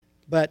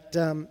But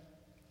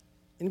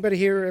anybody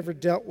here ever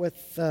dealt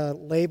with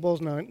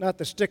labels? No, not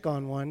the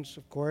stick-on ones,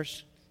 of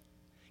course,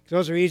 because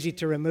those are easy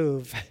to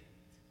remove.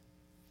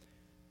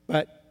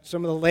 But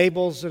some of the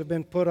labels that have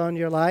been put on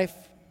your life,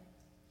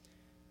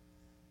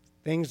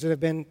 things that have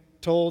been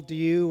told to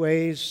you,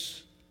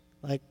 ways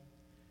like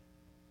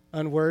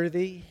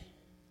unworthy,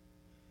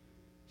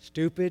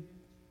 stupid,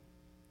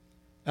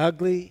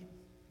 ugly,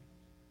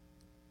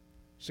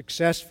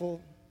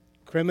 successful,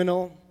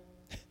 criminal,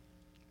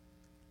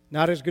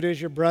 not as good as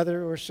your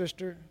brother or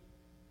sister,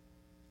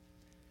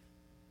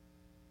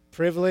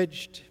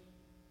 privileged.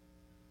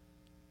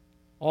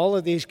 All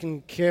of these can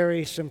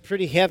carry some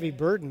pretty heavy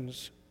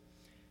burdens.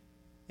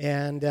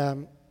 And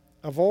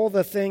of all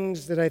the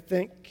things that I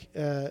think,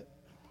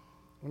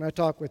 when I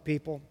talk with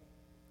people,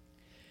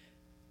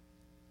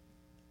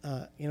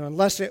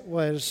 unless it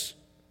was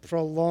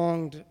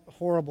prolonged,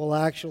 horrible,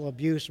 actual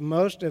abuse,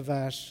 most of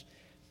us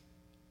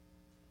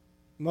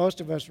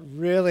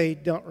really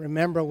don't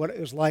remember what it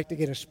was like to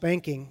get a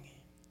spanking.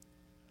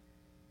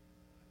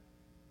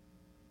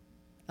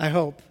 I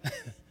hope.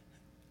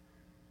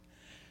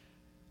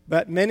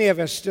 But many of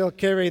us still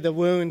carry the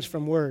wounds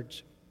from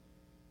words.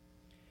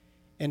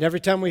 And every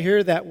time we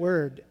hear that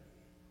word,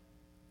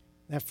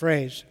 that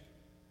phrase,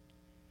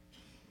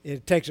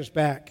 it takes us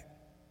back.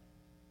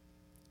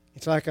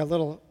 It's like a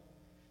little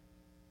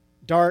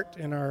dart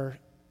in our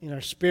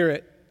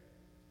spirit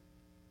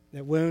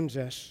that wounds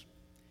us.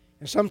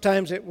 And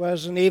sometimes it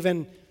wasn't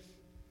even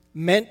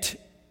meant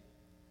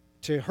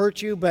to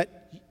hurt you,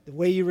 but the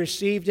way you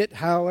received it,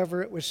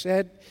 however it was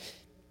said,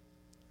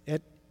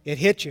 it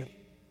hit you.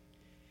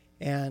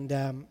 And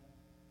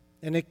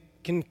it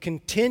can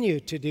continue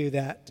to do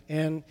that.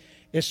 And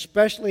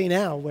especially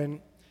now when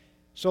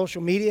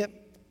social media,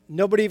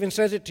 nobody even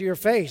says it to your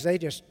face. They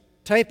just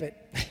type it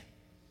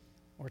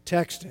or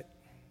text it.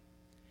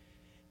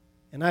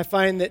 And I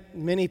find that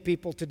many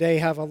people today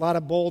have a lot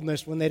of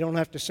boldness when they don't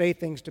have to say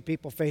things to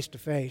people face to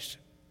face,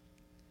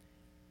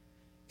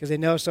 because they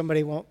know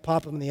somebody won't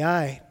pop them in the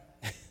eye.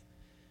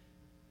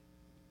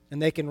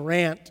 And they can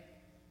rant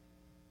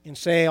and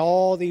say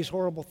all these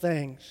horrible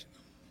things.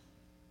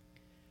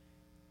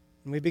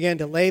 And we begin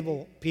to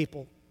label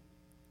people.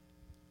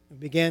 We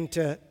begin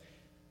to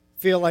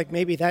feel like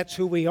maybe that's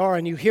who we are.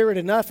 And you hear it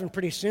enough, and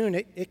pretty soon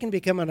it can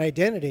become an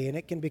identity, and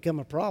it can become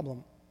a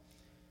problem.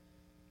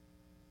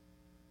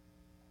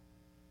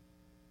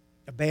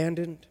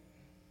 Abandoned,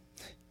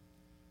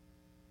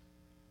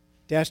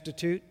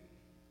 destitute,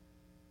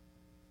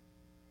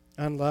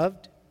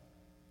 unloved,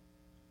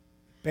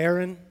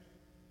 barren,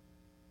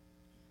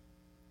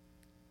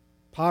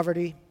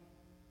 poverty,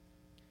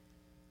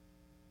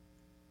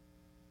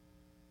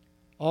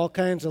 all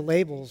kinds of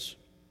labels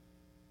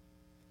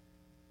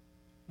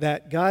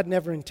that God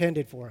never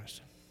intended for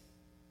us.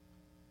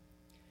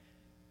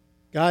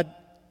 God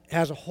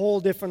has a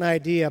whole different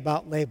idea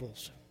about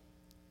labels.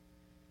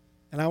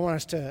 And I want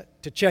us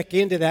to check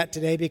into that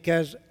today,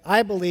 because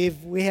I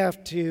believe we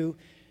have to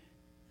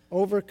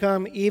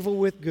overcome evil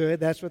with good.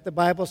 That's what the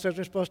Bible says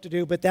we're supposed to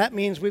do. But that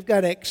means we've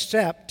got to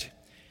accept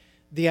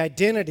the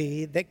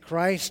identity that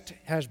Christ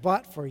has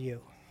bought for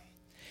you.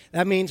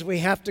 That means we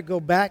have to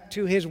go back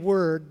to His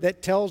Word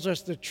that tells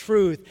us the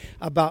truth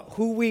about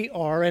who we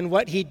are and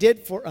what He did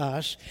for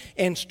us,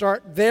 and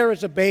start there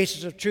as a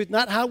basis of truth,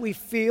 not how we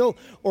feel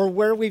or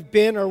where we've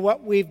been or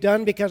what we've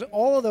done, because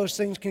all of those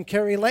things can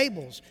carry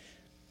labels,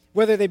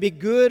 whether they be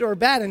good or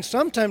bad. And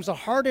sometimes the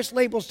hardest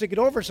labels to get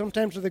over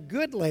sometimes are the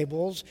good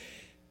labels,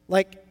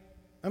 like,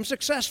 I'm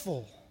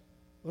successful.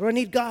 What do I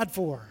need God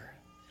for?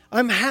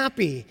 I'm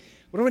happy.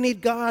 What do I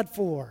need God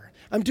for?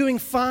 I'm doing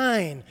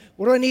fine.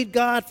 What do I need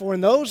God for?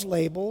 And those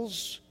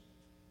labels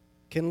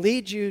can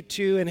lead you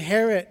to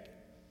inherit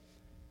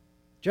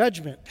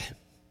judgment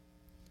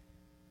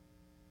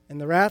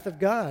and the wrath of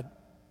God.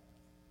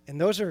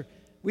 And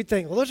we'd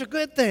think, well, those are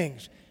good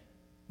things.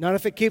 Not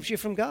if it keeps you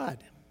from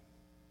God.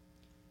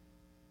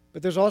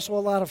 But there's also a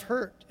lot of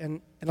hurt.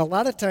 And a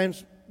lot of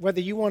times, whether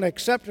you want to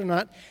accept it or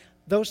not,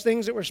 those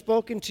things that were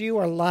spoken to you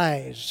are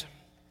lies.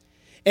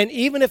 And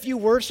even if you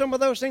were some of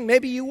those things,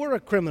 maybe you were a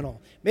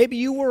criminal, maybe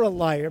you were a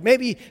liar,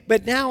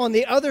 but now on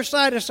the other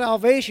side of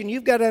salvation,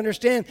 you've got to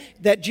understand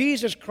that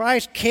Jesus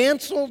Christ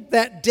canceled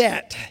that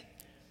debt.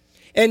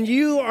 And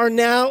you are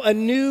now a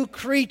new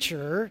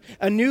creature,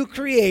 a new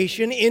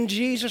creation in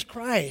Jesus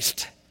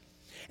Christ.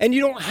 And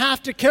you don't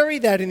have to carry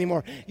that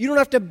anymore. You don't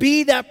have to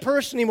be that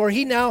person anymore.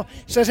 He now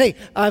says, hey,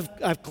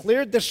 I've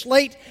cleared the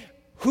slate.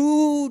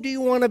 Who do you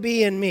want to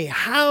be in me?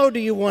 How do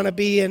you want to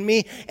be in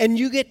me? And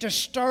you get to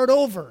start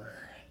over.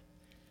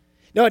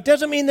 Now, it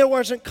doesn't mean there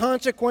wasn't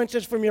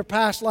consequences from your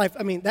past life.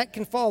 I mean, that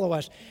can follow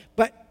us.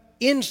 But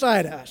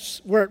inside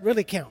us, where it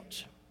really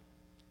counts,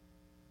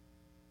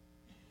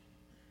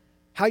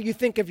 how you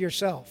think of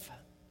yourself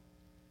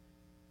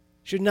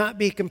should not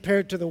be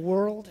compared to the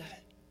world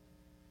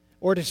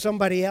or to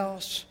somebody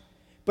else,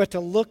 but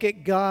to look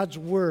at God's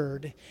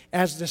Word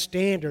as the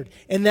standard.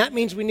 And that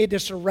means we need to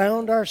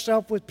surround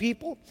ourselves with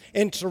people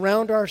and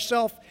surround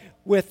ourselves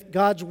with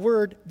God's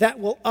Word that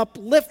will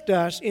uplift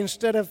us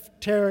instead of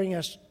tearing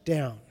us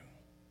down.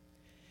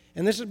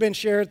 And this has been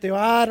shared through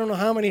I don't know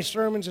how many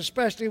sermons,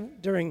 especially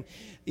during,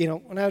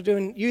 when I was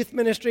doing youth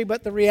ministry.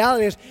 But the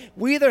reality is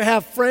we either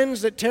have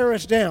friends that tear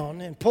us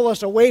down and pull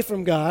us away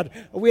from God,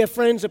 or we have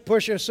friends that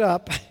push us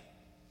up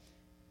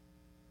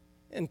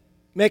and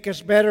make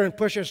us better and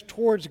push us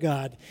towards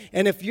God.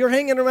 And if you're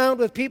hanging around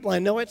with people, I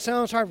know it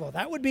sounds hard, well,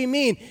 that would be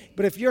mean.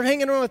 But if you're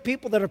hanging around with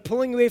people that are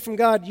pulling you away from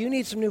God, you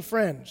need some new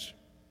friends.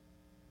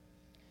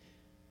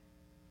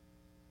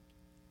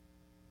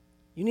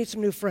 You need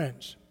some new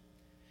friends.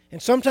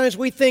 And sometimes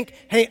we think,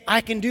 hey,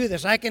 I can do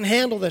this, I can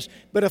handle this.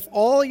 But if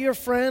all your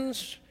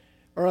friends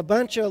are a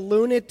bunch of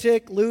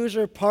lunatic,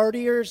 loser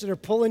partiers that are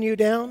pulling you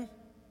down,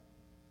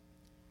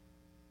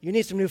 you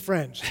need some new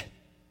friends.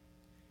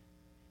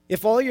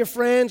 If all your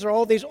friends are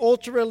all these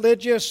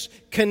ultra-religious,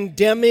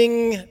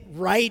 condemning,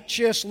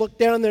 righteous, look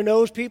down their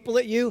nose people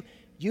at you,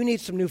 you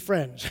need some new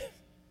friends.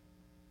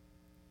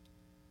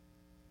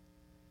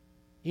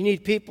 You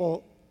need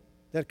people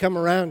that come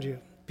around you.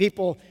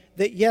 People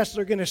that, yes,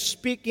 they're going to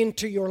speak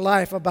into your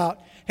life about,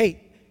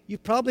 hey, you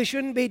probably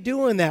shouldn't be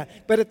doing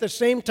that. But at the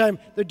same time,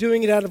 they're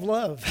doing it out of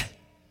love.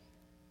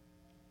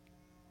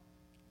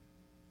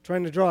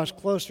 Trying to draw us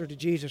closer to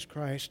Jesus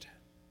Christ.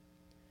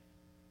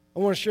 I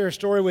want to share a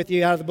story with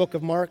you out of the book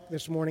of Mark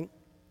this morning.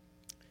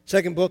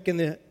 Second book in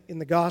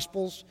the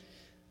Gospels,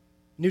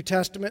 New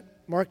Testament,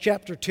 Mark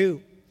chapter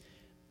 2.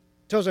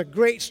 Tells a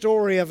great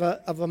story of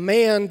a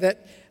man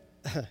that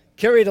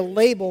carried a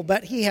label,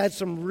 but he had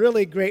some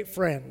really great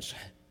friends.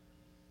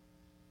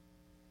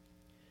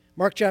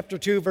 Mark chapter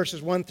 2,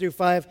 verses 1 through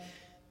 5.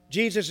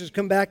 Jesus has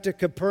come back to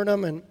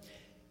Capernaum, and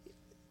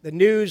the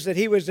news that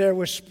he was there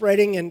was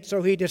spreading, and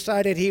so he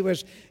decided he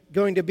was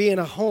going to be in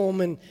a home,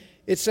 and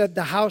it said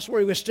the house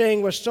where he was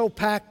staying was so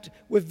packed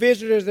with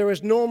visitors, there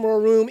was no more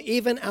room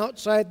even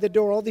outside the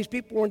door. All these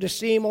people wanted to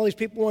see him. All these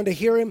people wanted to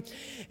hear him.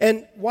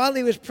 And while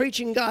he was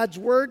preaching God's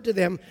word to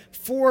them,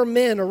 4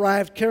 men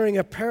arrived carrying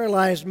a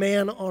paralyzed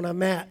man on a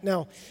mat.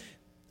 Now,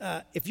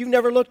 if you've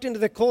never looked into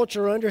the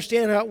culture or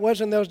understand how it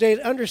was in those days,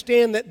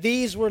 understand that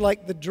these were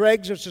like the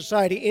dregs of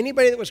society.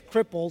 Anybody that was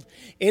crippled,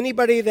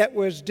 anybody that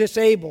was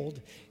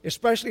disabled,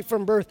 especially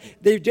from birth,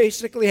 they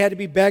basically had to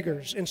be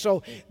beggars. And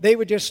so they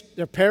would just,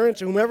 their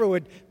parents or whomever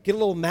would get a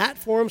little mat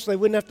for them so they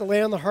wouldn't have to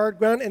lay on the hard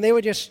ground, and they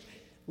would just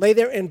lay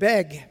there and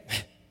beg.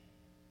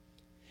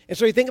 And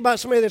so you think about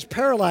somebody that's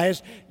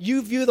paralyzed,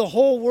 you view the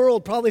whole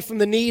world probably from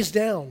the knees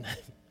down.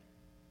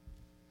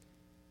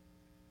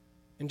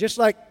 And just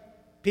like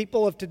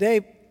people of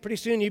today, pretty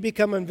soon you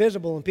become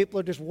invisible and people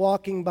are just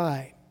walking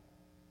by.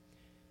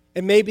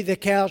 And maybe the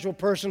casual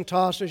person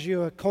tosses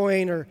you a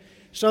coin or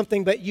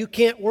something, but you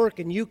can't work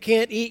and you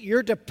can't eat.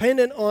 You're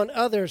dependent on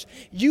others.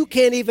 You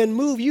can't even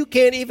move. You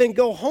can't even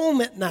go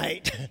home at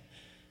night.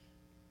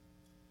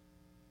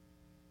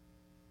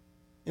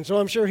 And so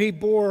I'm sure he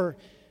bore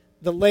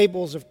the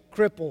labels of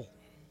cripple,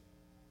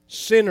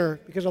 sinner,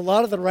 because a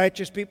lot of the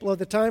righteous people of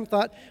the time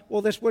thought,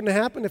 well, this wouldn't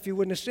have happened if you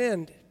wouldn't have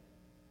sinned.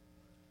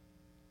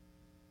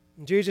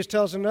 And Jesus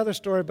tells another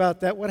story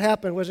about that. What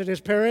happened? Was it his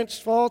parents'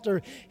 fault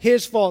or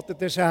his fault that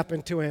this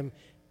happened to him?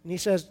 And he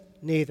says,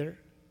 neither.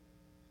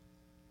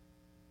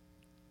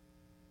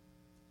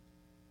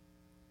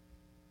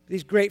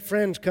 These great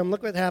friends come.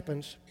 Look what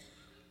happens.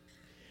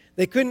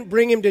 They couldn't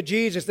bring him to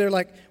Jesus. They're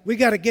like, we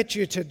got to get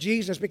you to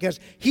Jesus because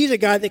he's a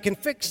guy that can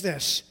fix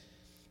this.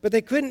 But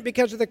they couldn't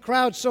because of the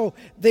crowd. So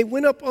they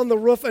went up on the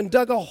roof and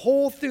dug a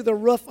hole through the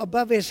roof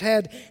above his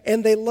head,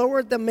 and they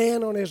lowered the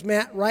man on his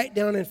mat right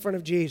down in front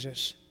of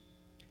Jesus.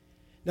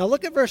 Now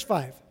look at verse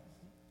 5.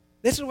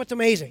 This is what's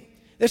amazing.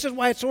 This is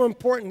why it's so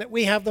important that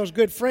we have those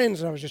good friends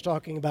that I was just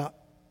talking about.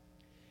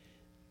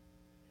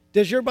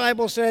 Does your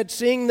Bible said,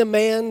 seeing the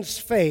man's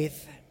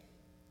faith?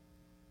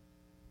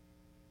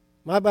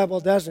 My Bible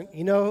doesn't.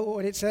 You know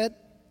what it said?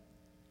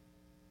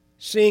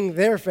 Seeing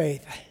their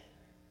faith.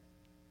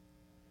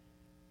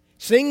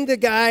 Seeing the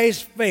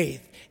guy's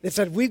faith. That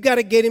said, we've got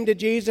to get him to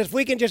Jesus. If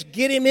we can just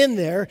get him in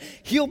there,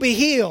 he'll be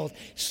healed.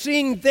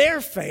 Seeing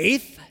their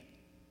faith,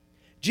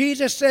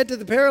 Jesus said to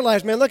the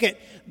paralyzed man, look,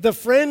 the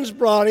friends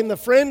brought him, the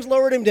friends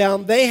lowered him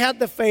down, they had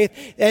the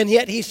faith, and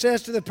yet he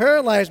says to the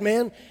paralyzed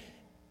man,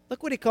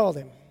 look what he called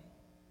him.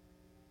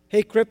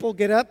 Hey, cripple,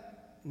 get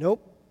up.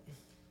 Nope.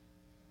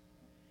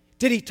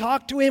 Did he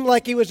talk to him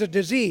like he was a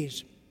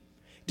disease?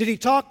 Did he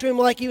talk to him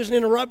like he was an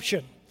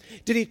interruption?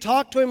 Did he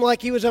talk to him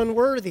like he was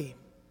unworthy?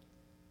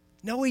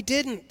 No, he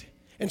didn't.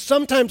 And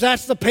sometimes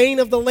that's the pain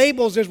of the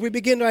labels as we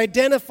begin to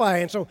identify.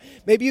 And so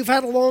maybe you've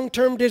had a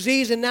long-term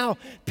disease, and now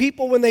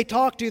people, when they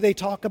talk to you, they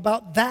talk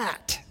about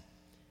that.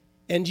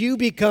 And you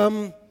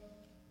become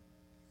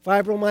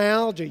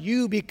fibromyalgia.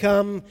 You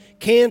become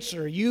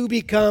cancer. You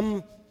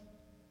become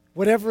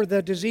whatever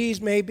the disease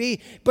may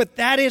be. But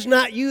that is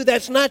not you.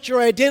 That's not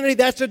your identity.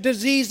 That's a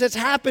disease that's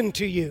happened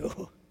to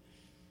you.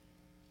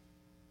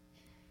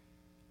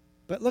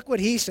 But look what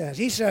he says.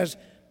 He says,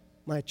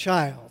 my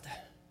child.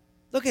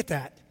 Look at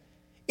that.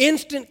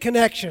 Instant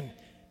connection.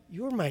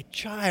 You're my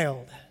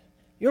child.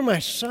 You're my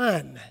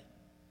son.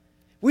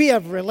 We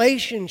have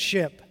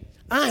relationship.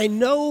 I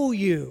know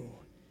you.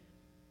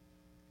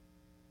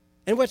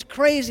 And what's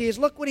crazy is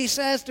look what he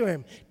says to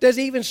him. Does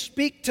he even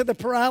speak to the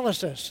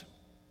paralysis?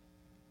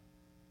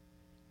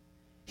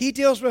 He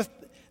deals with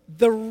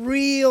the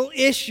real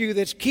issue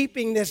that's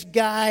keeping this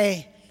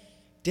guy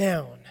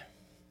down.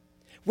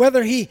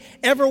 Whether he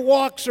ever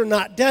walks or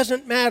not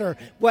doesn't matter.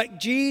 What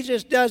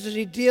Jesus does is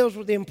he deals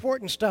with the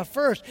important stuff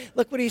first.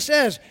 Look what he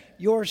says.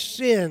 Your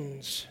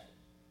sins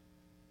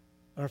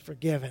are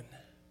forgiven.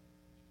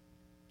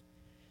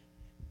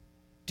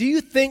 Do you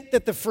think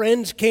that the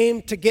friends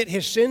came to get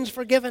his sins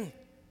forgiven?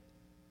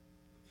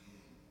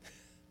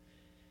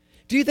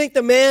 Do you think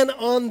the man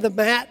on the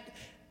mat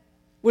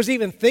was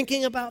even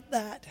thinking about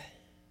that?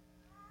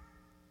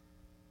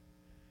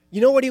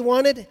 You know what he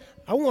wanted?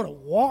 I want to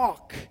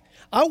walk.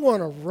 I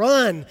want to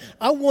run.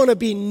 I want to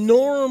be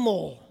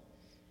normal.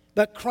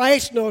 But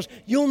Christ knows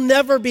you'll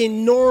never be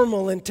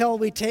normal until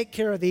we take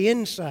care of the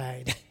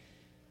inside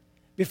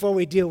before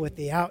we deal with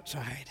the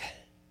outside.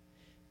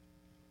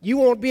 You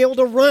won't be able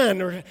to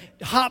run or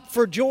hop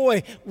for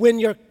joy when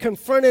you're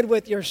confronted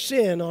with your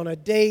sin on a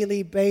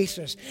daily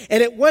basis.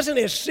 And it wasn't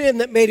his sin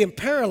that made him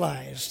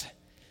paralyzed,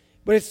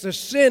 but it's the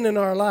sin in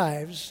our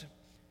lives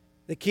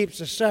that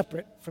keeps us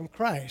separate from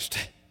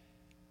Christ.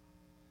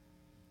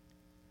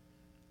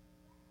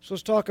 So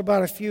let's talk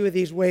about a few of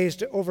these ways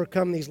to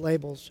overcome these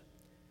labels.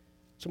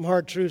 Some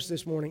hard truths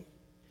this morning.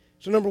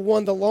 So number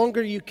one, the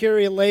longer you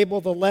carry a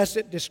label, the less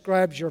it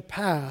describes your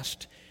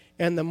past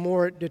and the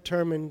more it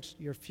determines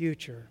your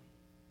future.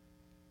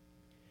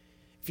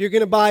 If you're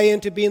going to buy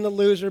into being the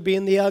loser,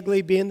 being the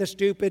ugly, being the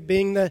stupid,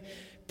 being the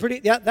pretty,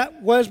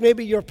 that was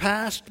maybe your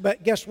past,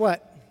 but guess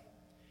what?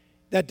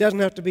 That doesn't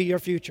have to be your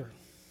future.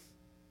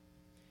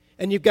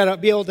 And you've got to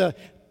be able to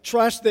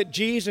trust that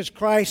Jesus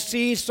Christ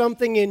sees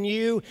something in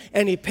you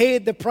and he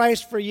paid the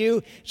price for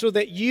you so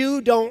that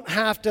you don't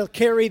have to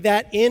carry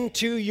that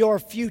into your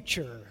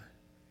future.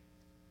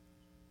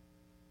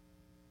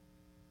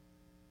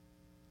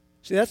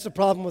 See, that's the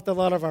problem with a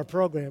lot of our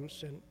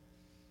programs. And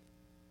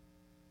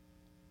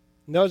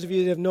those of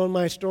you that have known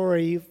my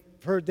story, you've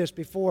heard this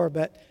before,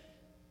 but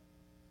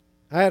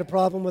I had a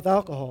problem with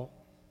alcohol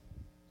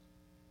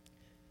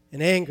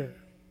and anger.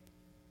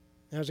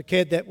 I was a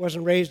kid that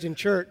wasn't raised in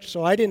church,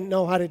 so I didn't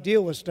know how to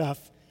deal with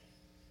stuff.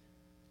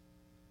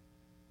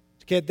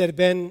 A kid that had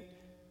been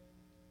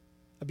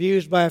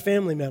abused by a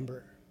family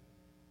member.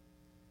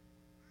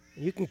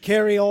 You can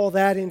carry all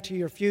that into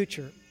your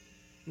future.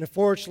 And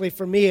unfortunately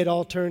for me, it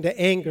all turned to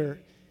anger.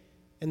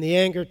 And the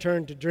anger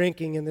turned to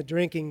drinking, and the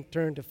drinking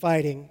turned to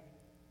fighting.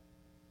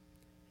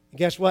 And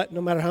guess what?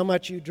 No matter how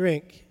much you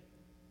drink,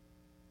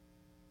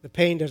 the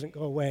pain doesn't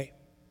go away.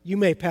 You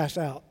may pass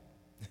out.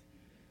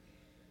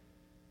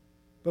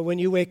 But when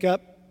you wake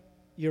up,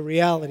 your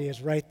reality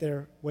is right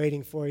there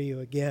waiting for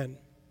you again.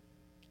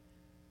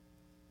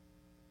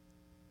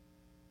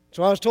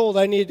 So I was told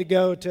I needed to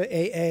go to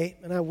AA,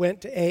 and I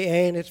went to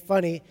AA, and it's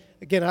funny.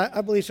 Again,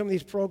 I believe some of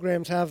these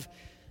programs have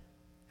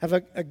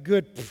a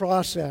good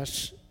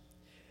process,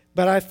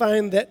 but I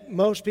find that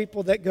most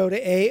people that go to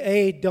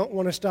AA don't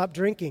want to stop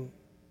drinking,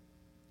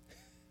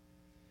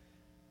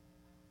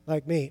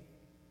 like me.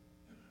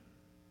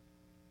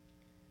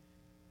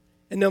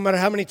 And no matter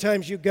how many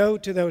times you go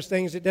to those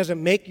things, it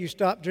doesn't make you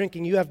stop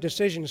drinking. You have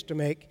decisions to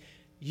make.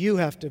 You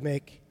have to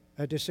make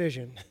a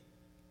decision.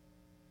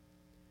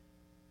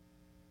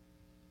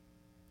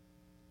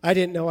 I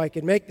didn't know I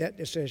could make that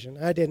decision.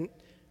 I didn't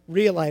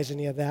realize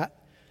any of that.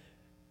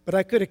 But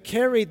I could have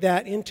carried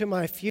that into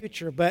my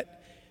future.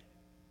 But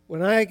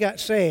when I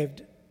got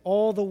saved,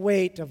 all the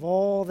weight of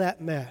all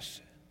that mess,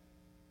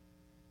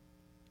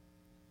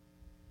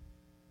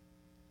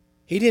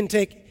 he didn't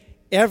take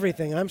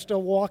everything. I'm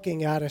still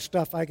walking out of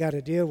stuff I got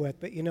to deal with.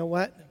 But you know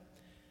what?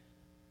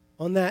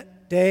 On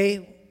that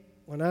day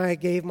when I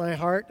gave my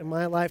heart and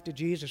my life to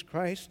Jesus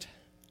Christ,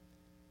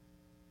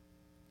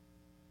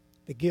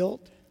 the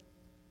guilt,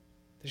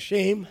 the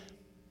shame,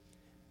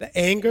 the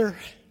anger,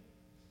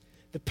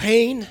 the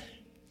pain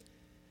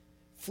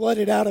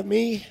flooded out of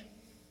me.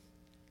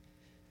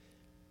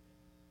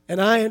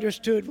 And I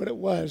understood what it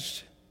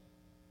was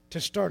to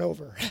start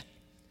over.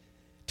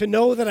 To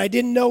know that I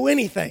didn't know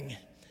anything.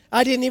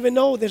 I didn't even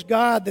know this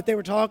God that they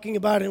were talking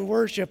about in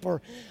worship,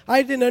 or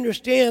I didn't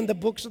understand the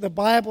books of the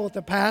Bible that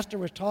the pastor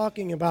was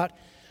talking about.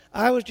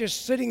 I was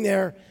just sitting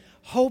there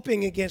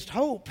hoping against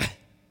hope.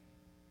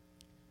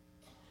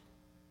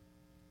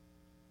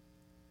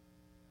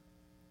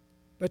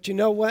 But you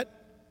know what?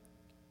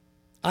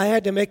 I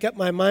had to make up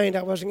my mind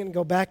I wasn't going to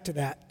go back to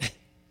that.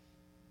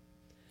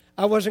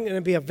 I wasn't going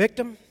to be a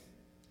victim.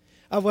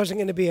 I wasn't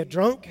going to be a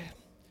drunk.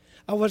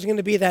 I wasn't going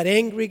to be that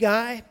angry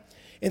guy.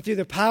 And through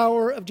the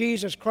power of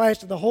Jesus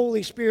Christ and the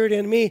Holy Spirit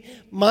in me,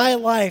 my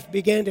life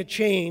began to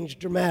change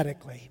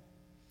dramatically.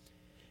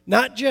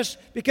 Not just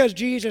because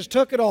Jesus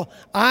took it all.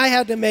 I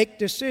had to make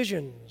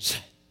decisions.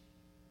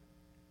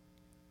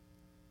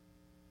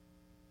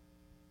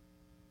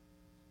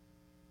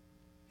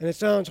 And it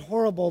sounds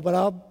horrible, but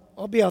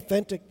I'll be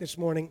authentic this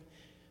morning.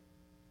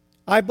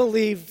 I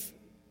believe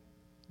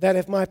that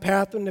if my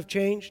path wouldn't have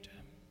changed,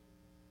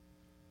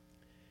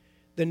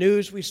 the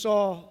news we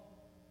saw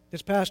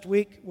this past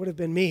week would have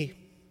been me.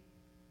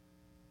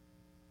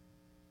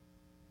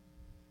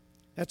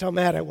 That's how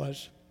mad I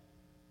was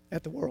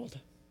at the world.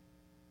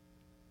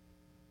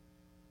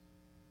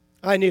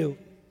 I knew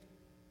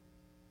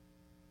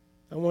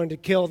I wanted to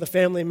kill the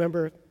family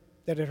member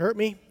that had hurt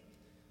me.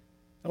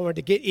 I wanted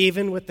to get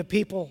even with the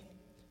people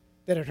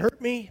that had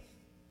hurt me.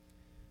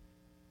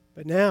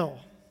 But now,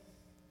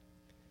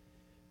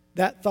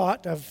 that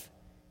thought of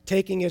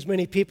taking as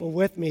many people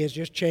with me is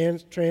just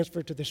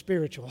transferred to the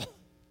spiritual.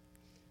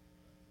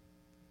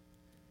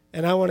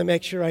 And I want to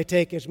make sure I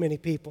take as many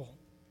people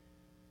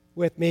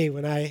with me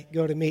when I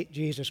go to meet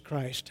Jesus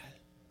Christ.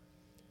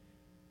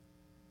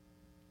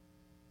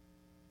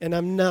 And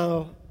I'm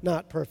now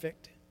not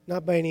perfect,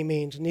 not by any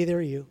means, neither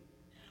are you.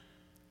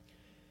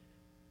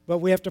 But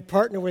we have to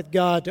partner with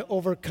God to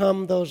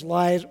overcome those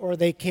lies, or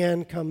they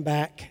can come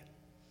back.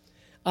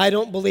 I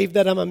don't believe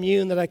that I'm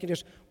immune, that I can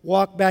just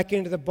walk back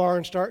into the bar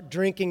and start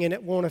drinking and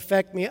it won't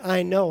affect me.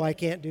 I know I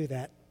can't do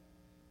that.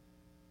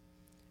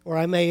 Or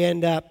I may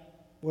end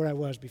up where I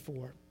was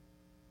before.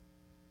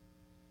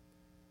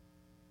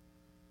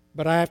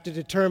 But I have to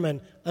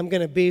determine I'm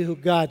going to be who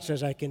God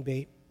says I can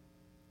be.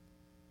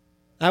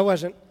 I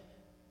wasn't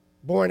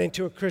born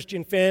into a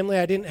Christian family.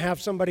 I didn't have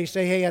somebody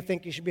say, hey, I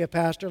think you should be a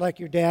pastor like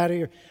your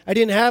dad. I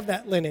didn't have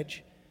that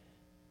lineage.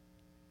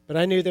 But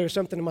I knew there was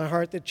something in my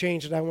heart that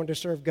changed, that I wanted to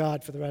serve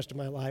God for the rest of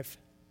my life.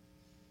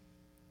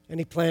 And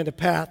He planned a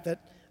path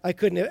that I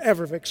couldn't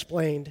ever have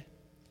explained.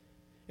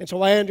 And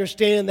so I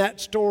understand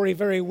that story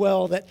very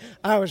well, that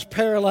I was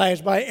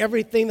paralyzed by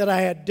everything that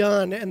I had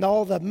done and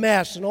all the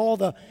mess and all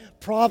the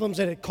problems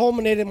that had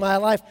culminated in my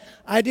life.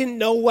 I didn't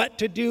know what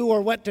to do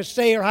or what to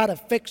say or how to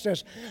fix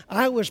this.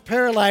 I was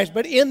paralyzed,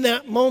 but in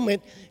that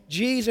moment,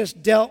 Jesus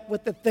dealt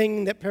with the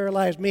thing that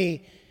paralyzed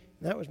me,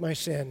 and that was my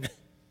sin.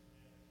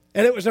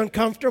 And it was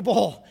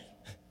uncomfortable.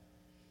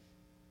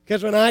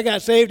 Because when I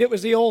got saved, it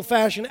was the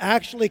old-fashioned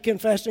actually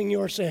confessing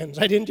your sins.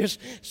 I didn't just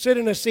sit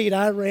in a seat.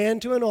 I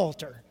ran to an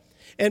altar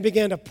and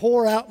began to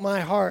pour out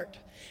my heart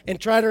and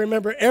try to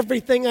remember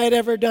everything I'd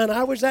ever done.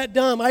 I was that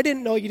dumb. I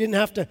didn't know you didn't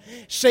have to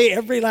say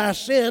every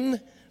last sin.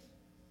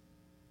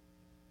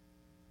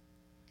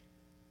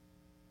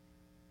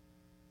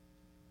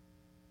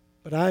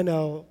 But I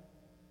know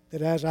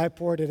that as I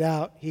poured it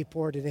out, He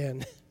poured it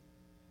in.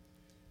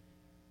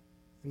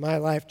 My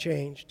life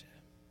changed.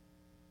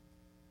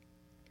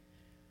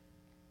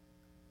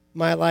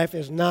 My life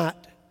is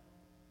not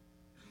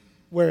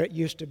where it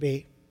used to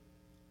be.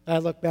 I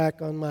look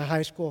back on my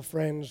high school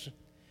friends,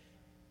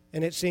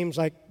 and it seems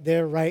like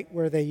they're right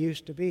where they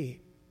used to be.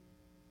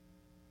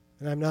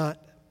 And I'm not.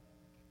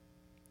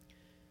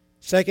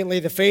 Secondly,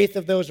 the faith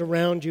of those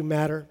around you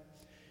matter.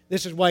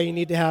 This is why you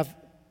need to have,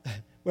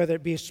 whether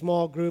it be a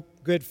small group,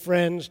 good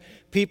friends,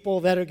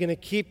 people that are going to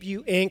keep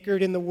you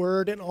anchored in the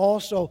Word and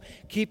also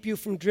keep you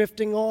from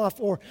drifting off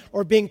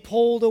or being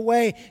pulled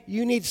away.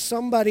 You need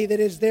somebody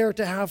that is there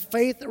to have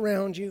faith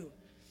around you.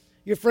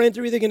 Your friends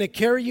are either going to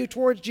carry you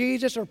towards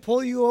Jesus or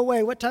pull you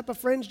away. What type of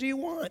friends do you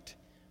want?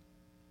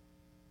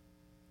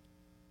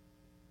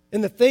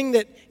 And the thing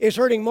that is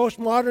hurting most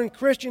modern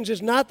Christians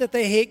is not that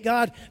they hate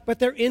God, but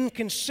they're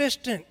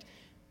inconsistent.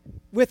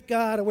 With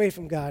God, away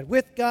from God.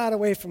 With God,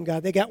 away from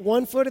God. They got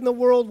one foot in the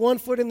world, one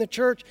foot in the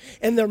church,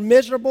 and they're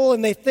miserable,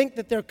 and they think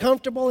that they're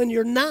comfortable, and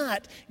you're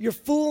not. You're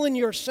fooling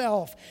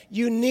yourself.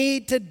 You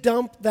need to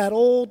dump that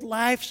old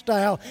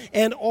lifestyle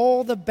and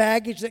all the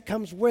baggage that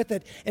comes with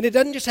it. And it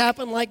doesn't just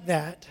happen like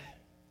that.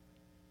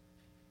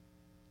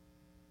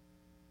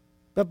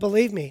 But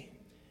believe me,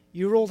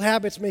 your old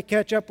habits may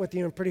catch up with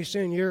you, and pretty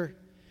soon you're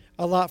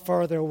a lot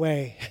farther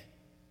away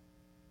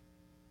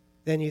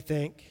than you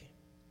think.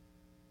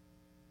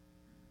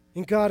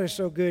 And God is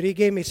so good. He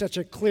gave me such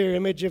a clear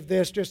image of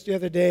this just the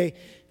other day.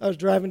 I was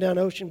driving down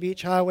Ocean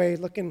Beach Highway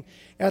looking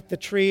at the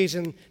trees,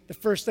 and the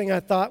first thing I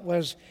thought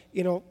was,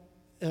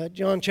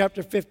 John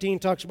chapter 15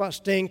 talks about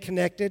staying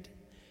connected.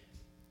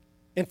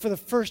 And for the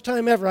first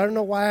time ever, I don't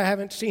know why I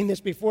haven't seen this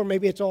before.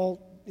 Maybe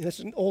this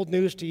is old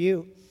news to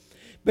you.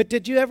 But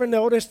did you ever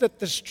notice that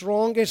the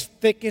strongest,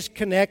 thickest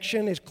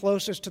connection is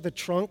closest to the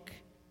trunk?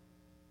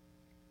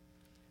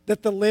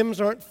 That the limbs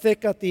aren't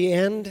thick at the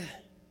end?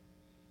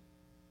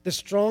 The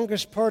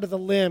strongest part of the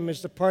limb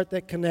is the part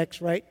that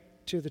connects right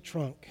to the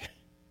trunk.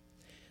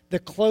 The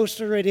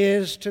closer it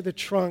is to the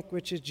trunk,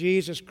 which is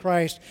Jesus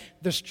Christ,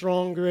 the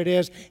stronger it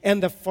is.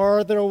 And the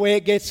farther away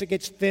it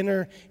gets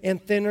thinner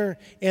and thinner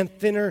and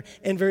thinner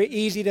and very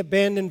easy to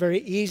bend and very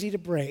easy to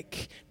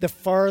break. The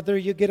farther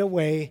you get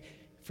away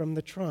from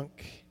the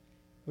trunk,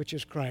 which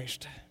is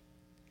Christ.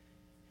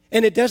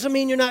 And it doesn't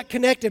mean you're not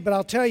connected, but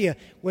I'll tell you,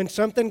 when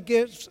something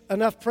gives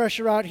enough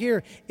pressure out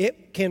here,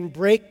 it can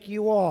break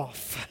you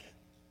off.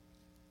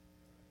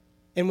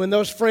 And when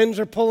those friends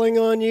are pulling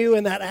on you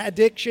and that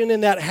addiction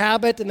and that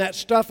habit and that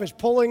stuff is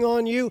pulling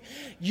on you,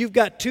 you've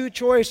got two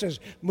choices.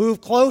 Move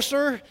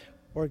closer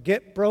or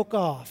get broke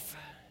off.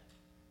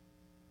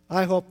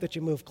 I hope that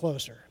you move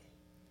closer.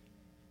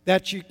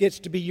 That gets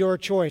to be your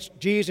choice.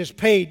 Jesus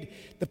paid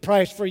the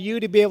price for you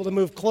to be able to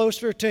move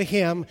closer to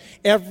Him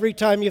every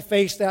time you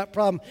face that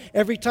problem.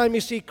 Every time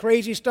you see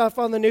crazy stuff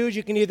on the news,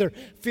 you can either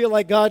feel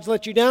like God's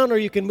let you down or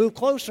you can move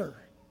closer.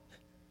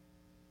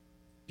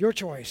 Your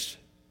choice.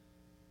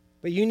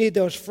 But you need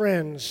those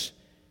friends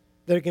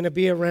that are going to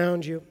be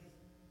around you.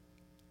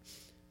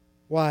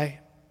 Why?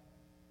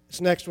 This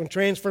next one,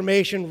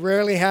 transformation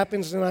rarely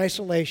happens in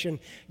isolation.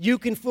 You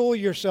can fool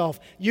yourself.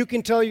 You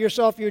can tell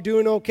yourself you're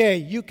doing okay.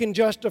 You can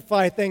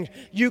justify things.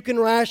 You can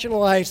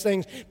rationalize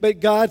things. But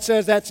God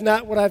says that's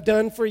not what I've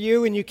done for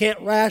you, and you can't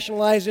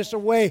rationalize this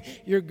away.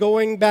 You're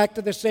going back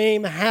to the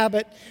same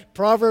habit.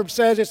 Proverbs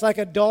says it's like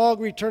a dog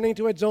returning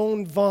to its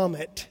own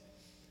vomit.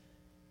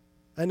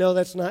 I know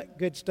that's not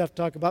good stuff to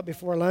talk about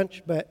before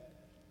lunch, but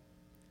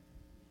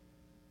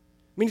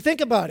I mean, think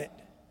about it.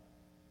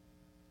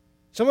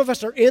 Some of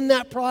us are in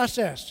that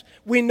process.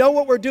 We know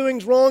what we're doing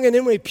is wrong, and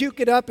then we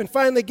puke it up and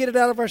finally get it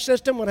out of our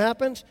system. What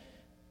happens?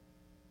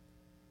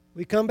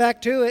 We come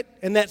back to it,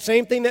 and that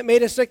same thing that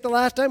made us sick the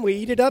last time, we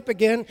eat it up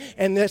again,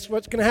 and that's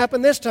what's going to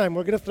happen this time.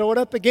 We're going to throw it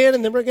up again,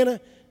 and then we're going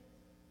to...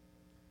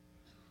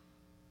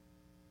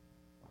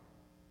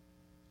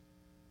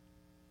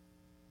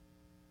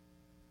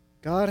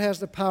 God has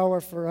the power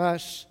for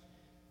us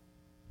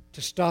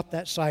to stop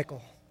that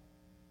cycle.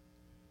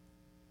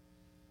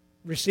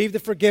 Receive the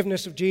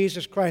forgiveness of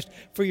Jesus Christ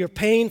for your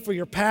pain, for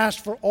your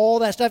past, for all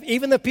that stuff.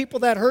 Even the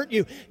people that hurt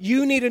you,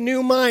 you need a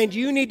new mind.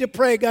 You need to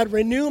pray, God,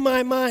 renew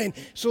my mind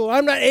so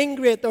I'm not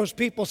angry at those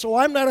people, so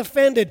I'm not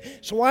offended,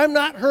 so I'm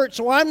not hurt,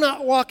 so I'm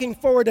not walking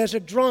forward as a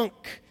drunk.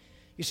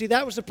 You see,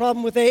 that was the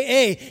problem with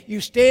AA.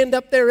 You stand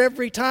up there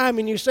every time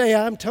and you say,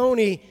 I'm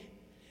Tony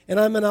and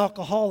I'm an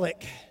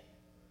alcoholic.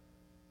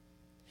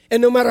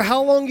 And no matter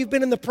how long you've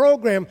been in the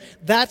program,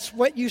 that's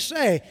what you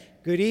say.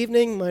 Good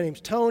evening, my name's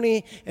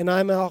Tony, and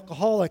I'm an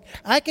alcoholic.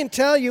 I can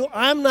tell you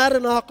I'm not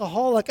an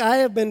alcoholic. I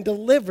have been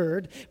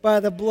delivered by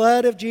the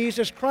blood of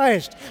Jesus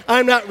Christ.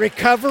 I'm not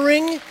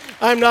recovering.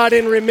 I'm not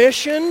in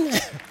remission.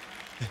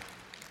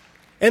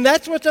 And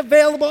that's what's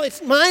available.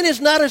 Mine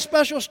is not a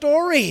special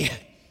story.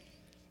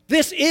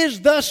 This is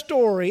the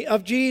story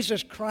of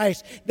Jesus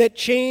Christ that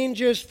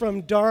changes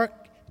from dark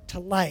to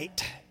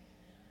light.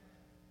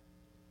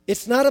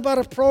 It's not about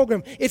a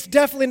program. It's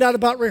definitely not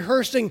about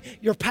rehearsing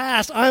your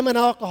past. I'm an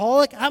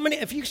alcoholic.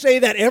 If you say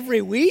that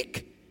every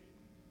week?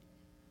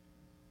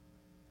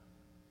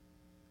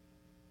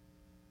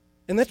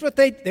 And that's what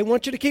they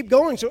want you to keep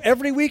going. So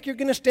every week you're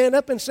going to stand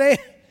up and say,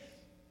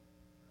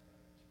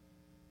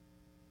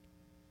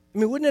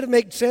 wouldn't it have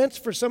made sense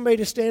for somebody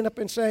to stand up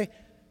and say,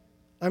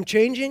 I'm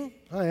changing.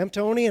 Hi, I'm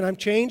Tony, and I'm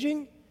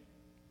changing.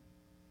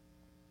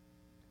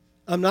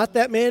 I'm not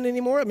that man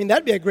anymore.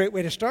 That'd be a great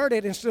way to start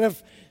it instead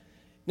of...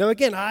 Now,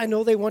 again, I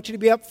know they want you to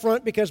be up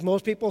front because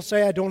most people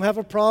say, I don't have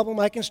a problem.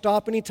 I can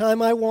stop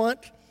anytime I want.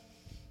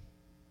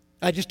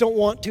 I just don't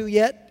want to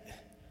yet.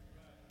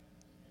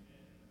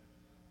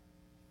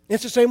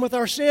 It's the same with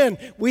our sin.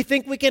 We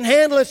think we can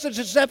handle it. It's the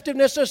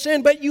deceptiveness of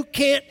sin, but you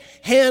can't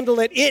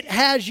handle it. It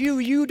has you.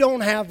 You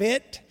don't have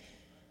it.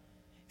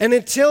 And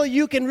until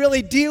you can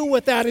really deal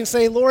with that and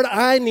say, Lord,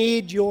 I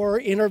need your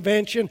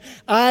intervention.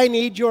 I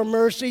need your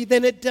mercy,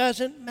 then it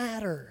doesn't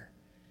matter.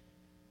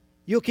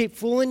 You'll keep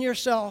fooling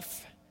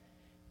yourself.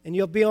 And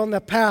you'll be on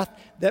the path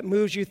that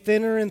moves you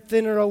thinner and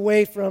thinner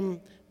away from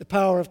the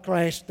power of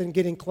Christ, then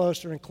getting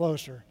closer and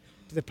closer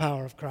to the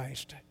power of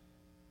Christ.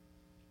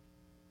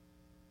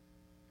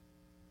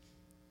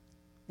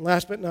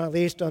 Last but not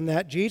least on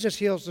that, Jesus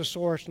heals the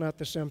source, not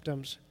the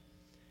symptoms.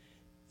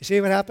 You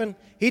see what happened?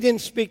 He didn't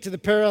speak to the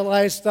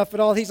paralyzed stuff at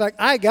all. He's like,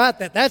 I got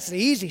that. That's the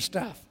easy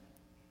stuff.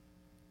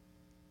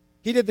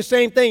 He did the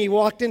same thing. He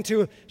walked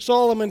into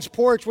Solomon's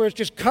porch where it's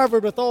just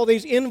covered with all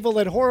these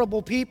invalid,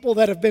 horrible people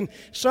that have been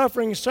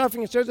suffering. It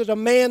says there's a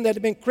man that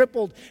had been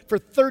crippled for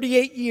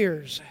 38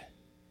 years.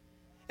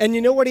 And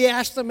you know what he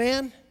asked the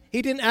man?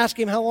 He didn't ask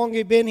him how long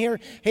you've been here.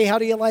 Hey, how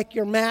do you like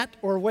your mat?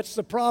 Or what's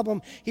the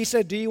problem? He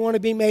said, do you want to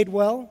be made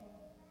well?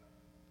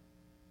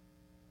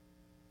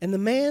 And the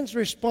man's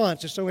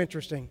response is so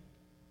interesting.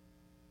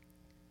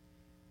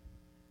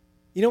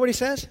 You know what he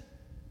says?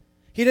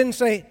 He didn't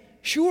say,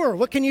 sure,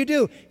 what can you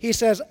do? He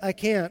says, I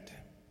can't.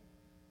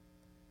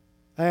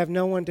 I have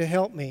no one to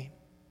help me.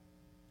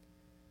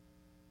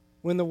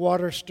 When the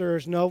water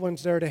stirs, no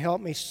one's there to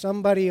help me.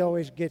 Somebody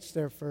always gets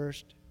there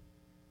first.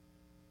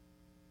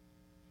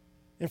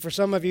 And for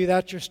some of you,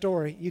 that's your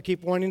story. You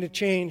keep wanting to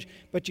change,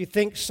 but you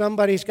think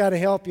somebody's got to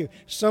help you.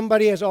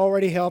 Somebody has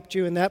already helped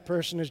you, and that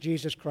person is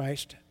Jesus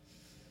Christ.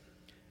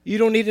 You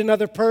don't need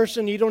another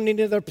person. You don't need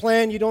another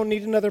plan. You don't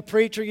need another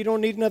preacher. You don't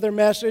need another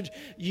message.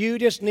 You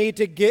just need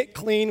to get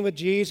clean with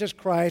Jesus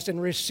Christ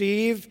and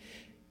receive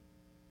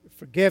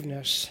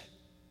forgiveness.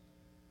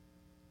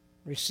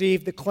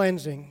 Receive the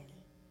cleansing.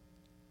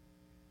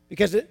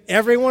 Because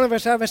every one of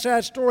us have a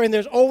sad story, and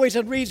there's always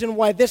a reason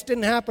why this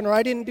didn't happen, or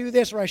I didn't do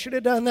this, or I should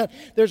have done that.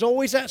 There's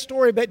always that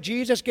story, but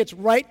Jesus gets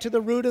right to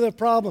the root of the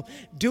problem.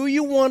 Do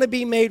you want to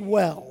be made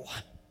well?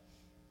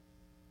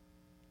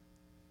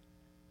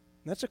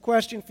 That's a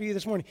question for you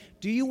this morning.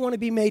 Do you want to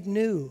be made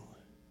new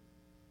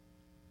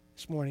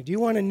this morning? Do you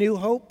want a new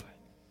hope?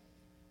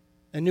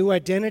 A new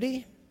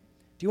identity?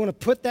 Do you want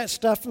to put that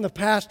stuff from the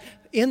past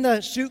in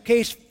the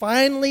suitcase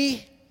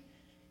finally,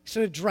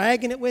 instead of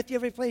dragging it with you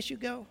every place you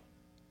go?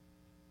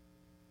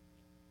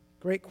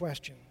 Great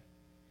question.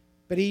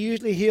 But he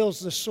usually heals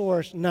the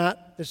source,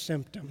 not the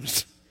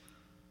symptoms.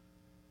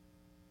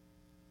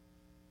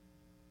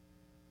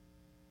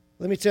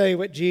 Let me tell you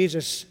what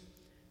Jesus,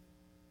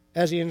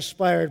 as he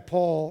inspired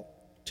Paul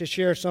to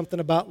share something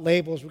about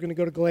labels. We're going to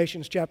go to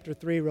Galatians chapter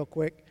 3 real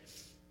quick.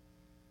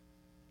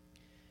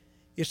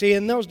 You see,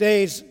 in those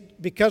days,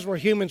 because we're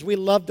humans, we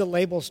love to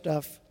label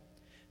stuff.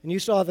 And you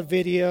saw the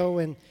video,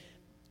 and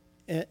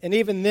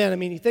even then, I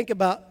mean, you think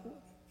about,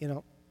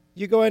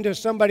 you go into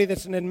somebody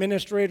that's an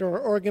administrator or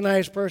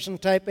organized person,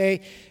 type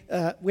A,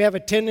 we have a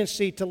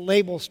tendency to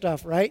label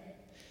stuff, right?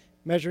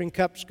 Measuring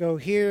cups go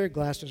here,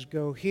 glasses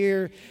go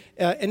here.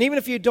 And even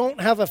if you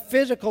don't have a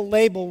physical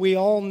label, we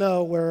all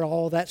know where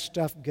all that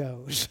stuff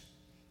goes.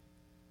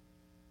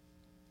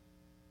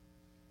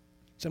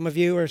 Some of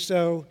you are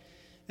so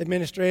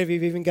administrative,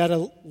 you've even got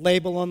a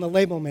label on the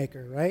label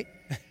maker, right?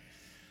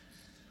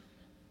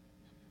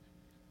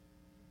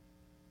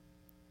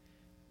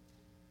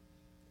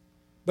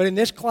 But in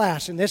this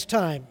class, in this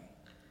time,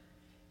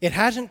 it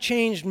hasn't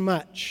changed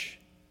much.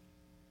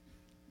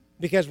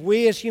 Because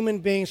we as human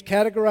beings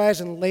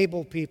categorize and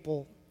label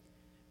people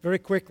very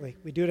quickly.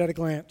 We do it at a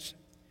glance.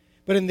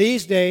 But in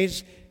these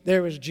days,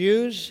 there was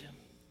Jews,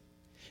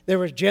 there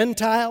was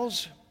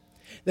Gentiles,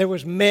 there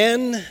was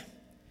men,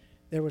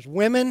 there was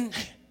women,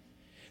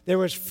 there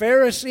was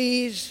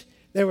Pharisees,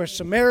 there were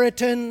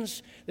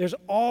Samaritans, there's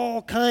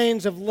all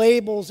kinds of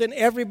labels and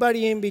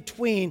everybody in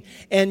between.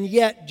 And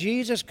yet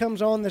Jesus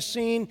comes on the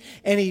scene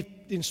and he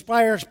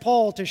inspires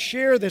Paul to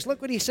share this.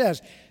 Look what he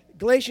says.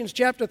 Galatians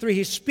chapter 3,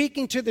 he's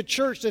speaking to the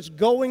church that's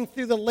going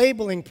through the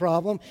labeling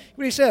problem.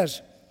 What he says,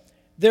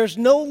 there's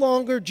no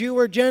longer Jew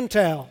or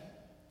Gentile.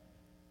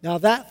 Now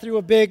that threw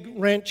a big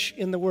wrench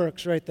in the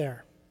works right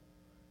there.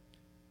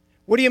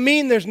 What do you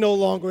mean there's no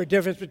longer a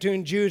difference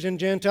between Jews and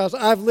Gentiles?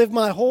 I've lived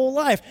my whole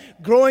life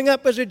growing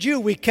up as a Jew.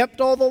 We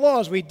kept all the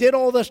laws. We did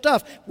all the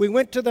stuff. We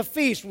went to the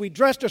feast. We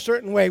dressed a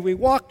certain way. We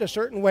walked a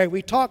certain way.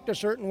 We talked a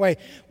certain way.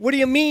 What do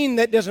you mean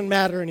that doesn't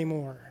matter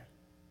anymore?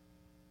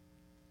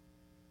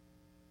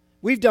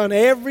 We've done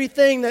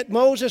everything that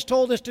Moses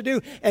told us to do,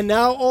 and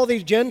now all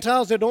these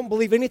Gentiles that don't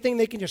believe anything,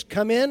 they can just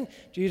come in?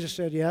 Jesus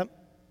said, yep.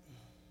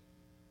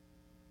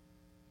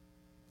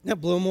 That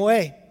blew them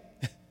away.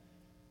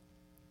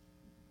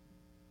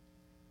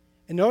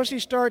 And notice he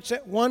starts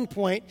at one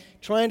point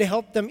trying to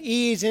help them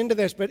ease into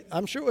this, but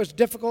I'm sure it was a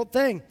difficult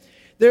thing.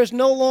 There's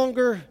no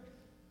longer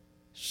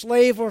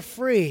slave or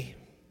free.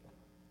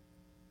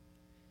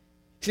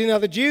 See, now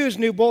the Jews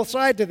knew both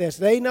sides of this.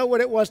 They know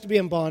what it was to be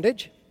in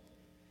bondage.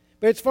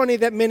 But it's funny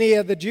that many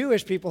of the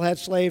Jewish people had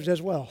slaves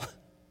as well.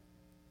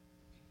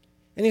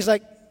 And he's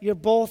like, you're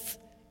both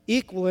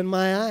equal in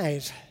my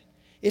eyes.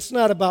 It's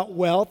not about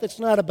wealth. It's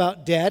not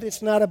about debt.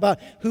 It's not about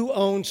who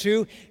owns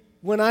who.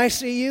 When I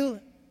see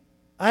you,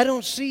 I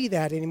don't see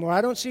that anymore.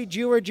 I don't see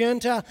Jew or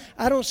Gentile.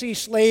 I don't see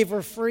slave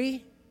or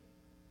free.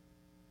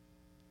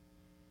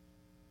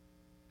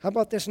 How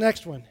about this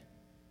next one?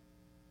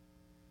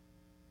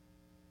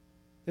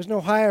 There's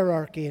no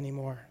hierarchy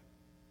anymore.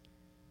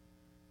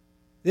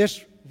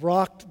 This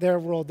rocked their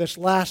world. This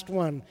last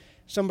one,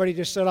 somebody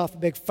just set off a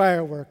big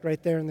firework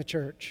right there in the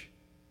church.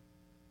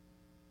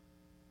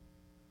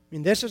 I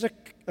mean, this is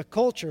a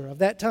culture of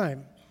that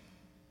time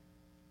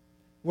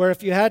where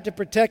if you had to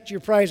protect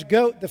your prize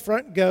goat, the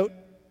front goat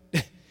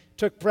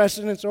took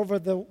precedence over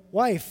the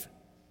wife.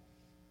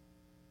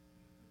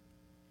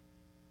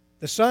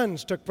 The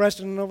sons took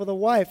precedence over the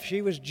wife.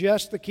 She was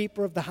just the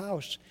keeper of the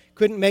house.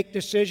 Couldn't make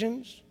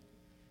decisions.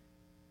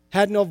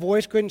 Had no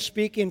voice, couldn't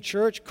speak in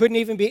church, couldn't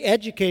even be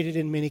educated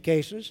in many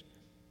cases.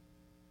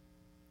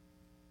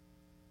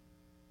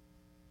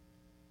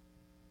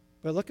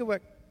 But look at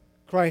what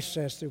Christ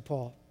says through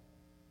Paul.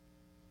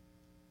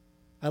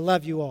 I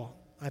love you all.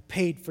 I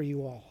paid for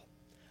you all.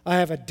 I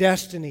have a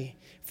destiny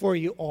for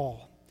you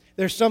all.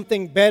 There's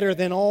something better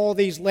than all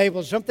these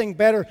labels, something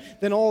better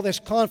than all this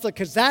conflict,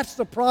 because that's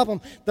the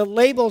problem. The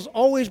labels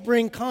always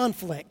bring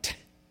conflict.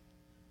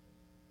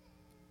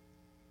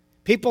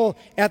 People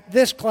at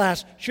this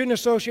class shouldn't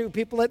associate with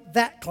people at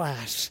that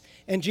class.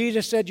 And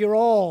Jesus said, you're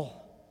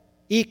all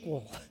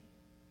equal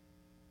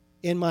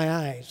in my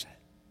eyes.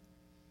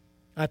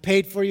 I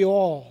paid for you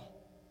all.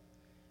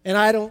 And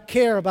I don't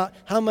care about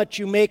how much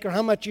you make or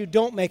how much you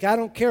don't make. I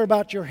don't care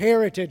about your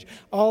heritage.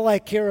 All I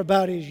care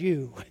about is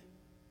you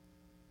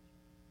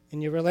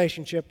and your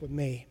relationship with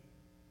me.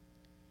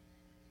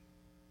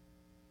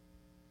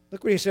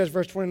 Look what he says,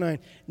 verse 29.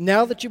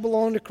 Now that you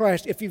belong to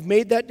Christ, if you've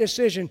made that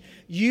decision,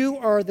 you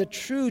are the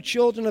true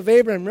children of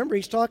Abraham. Remember,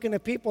 he's talking to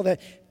people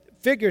that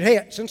figured,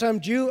 hey, since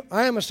I'm Jew,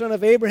 I am a son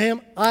of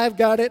Abraham. I've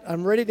got it.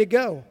 I'm ready to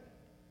go.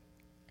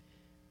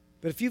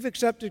 But if you've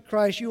accepted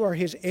Christ, you are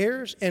his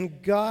heirs,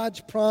 and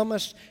God's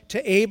promise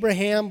to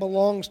Abraham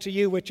belongs to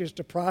you, which is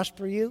to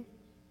prosper you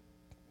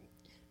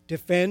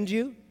defend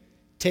you,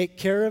 take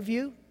care of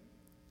you,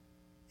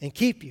 and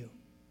keep you.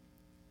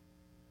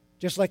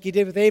 Just like He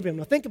did with Abraham.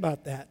 Now think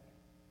about that.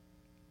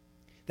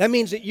 That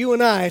means that you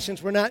and I,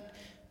 since we're not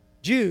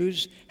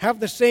Jews, have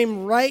the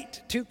same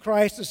right to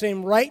Christ, the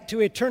same right to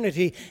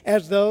eternity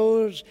as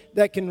those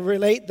that can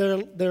relate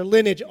their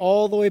lineage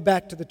all the way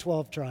back to the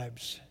 12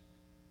 tribes.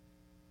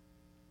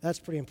 That's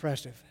pretty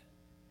impressive.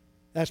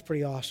 That's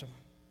pretty awesome.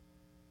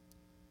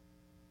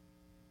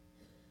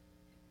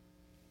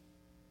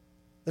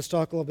 Let's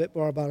talk a little bit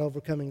more about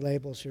overcoming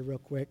labels here real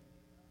quick.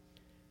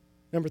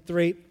 Number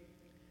 3,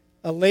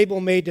 a label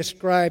may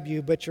describe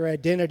you, but your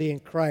identity in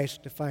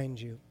Christ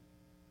defines you.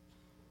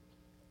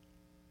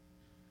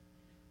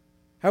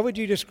 How would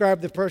you describe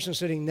the person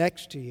sitting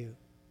next to you?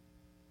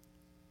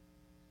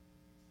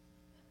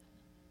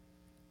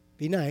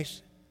 Be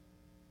nice.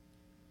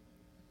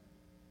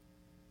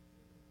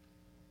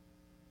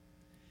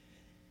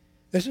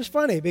 This is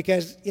funny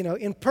because,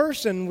 in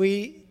person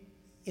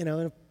in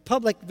a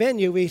public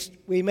venue,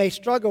 we may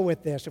struggle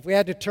with this. If we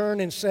had to turn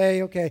and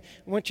say, okay,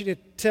 I want you to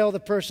tell the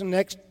person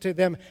next to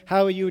them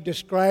how you would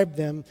describe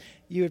them,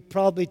 you would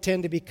probably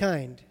tend to be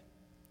kind.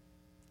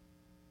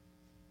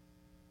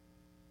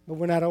 But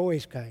we're not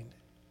always kind.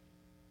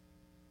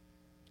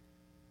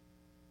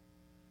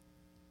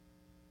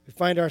 We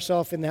find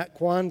ourselves in that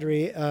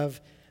quandary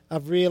of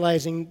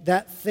realizing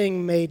that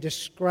thing may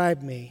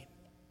describe me,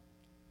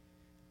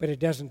 but it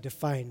doesn't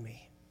define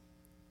me.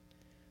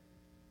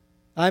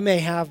 I may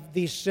have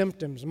these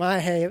symptoms,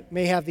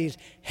 may have these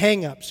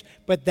hang-ups,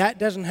 but that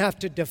doesn't have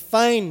to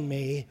define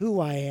me, who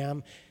I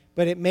am,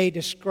 but it may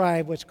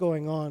describe what's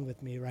going on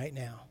with me right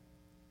now.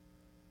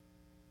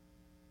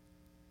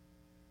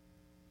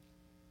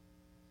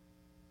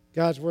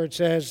 God's Word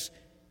says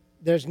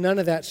there's none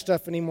of that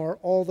stuff anymore.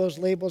 All those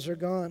labels are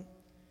gone.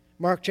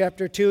 Mark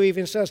chapter 2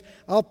 even says,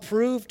 I'll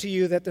prove to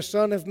you that the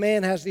Son of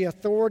Man has the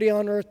authority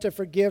on earth to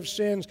forgive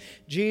sins.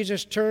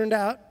 Jesus turned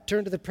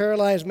to the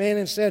paralyzed man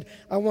and said,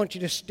 I want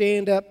you to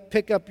stand up,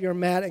 pick up your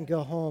mat, and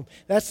go home.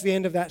 That's the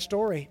end of that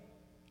story.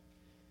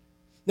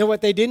 Now,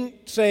 what they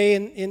didn't say,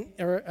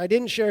 or I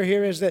didn't share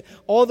here, is that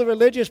all the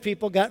religious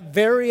people got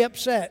very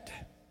upset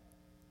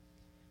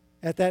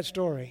at that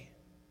story.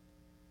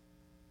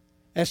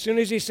 As soon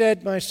as he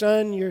said, my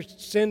son, your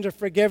sins are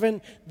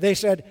forgiven, they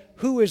said,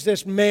 who is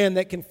this man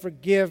that can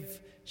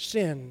forgive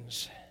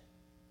sins?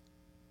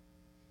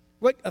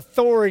 What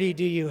authority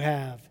do you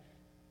have?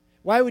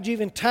 Why would you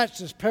even touch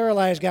this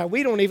paralyzed guy?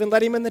 We don't even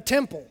let him in the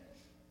temple.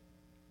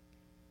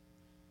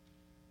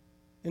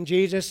 And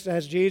Jesus,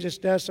 as Jesus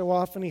does so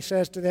often, he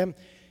says to them,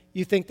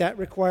 you think that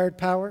required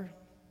power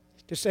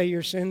to say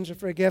your sins are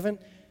forgiven?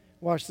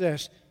 Watch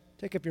this.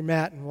 Take up your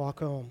mat and walk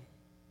home.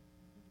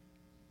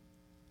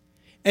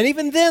 And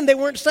even then, they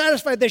weren't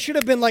satisfied. They should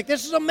have been like,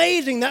 this is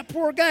amazing. That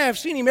poor guy, I've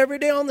seen him every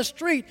day on the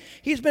street.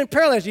 He's been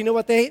paralyzed. You know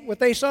what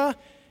they saw?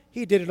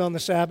 He did it on the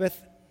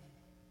Sabbath.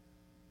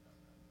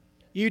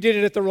 You did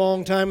it at the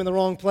wrong time in the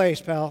wrong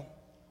place, pal.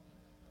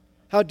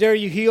 How dare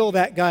you heal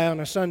that guy on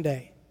a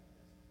Sunday?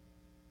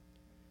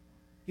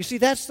 You see,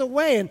 that's the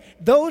way. And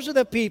those are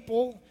the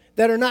people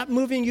that are not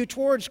moving you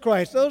towards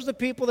Christ. Those are the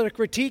people that are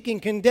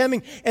critiquing,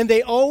 condemning, and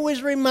they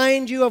always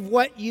remind you of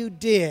what you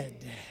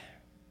did.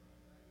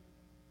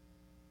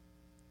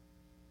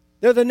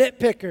 They're the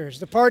nitpickers,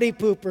 the party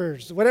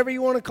poopers, whatever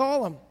you want to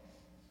call them.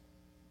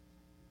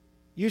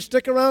 You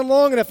stick around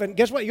long enough, and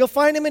guess what? You'll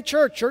find them in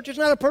church. Church is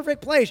not a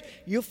perfect place.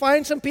 You'll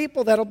find some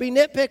people that'll be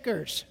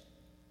nitpickers.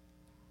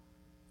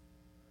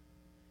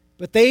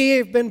 But they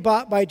have been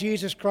bought by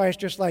Jesus Christ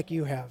just like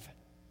you have.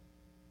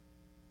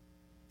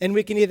 And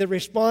we can either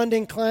respond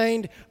in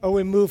kind or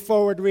we move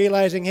forward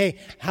realizing, hey,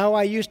 how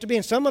I used to be.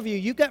 And some of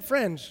you got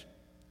friends.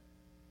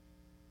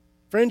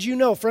 Friends you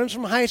know, friends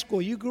from high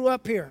school. You grew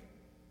up here.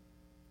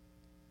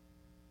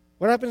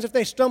 What happens if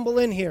they stumble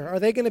in here? Are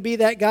they going to be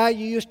that guy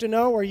you used to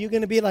know? Or are you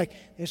going to be like,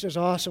 this is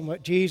awesome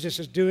what Jesus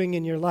is doing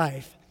in your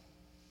life?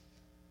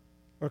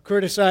 Or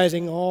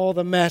criticizing all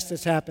the mess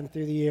that's happened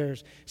through the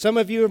years. Some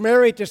of you are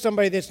married to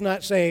somebody that's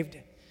not saved.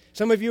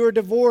 Some of you are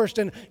divorced.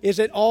 And is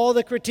it all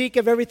the critique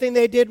of everything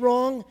they did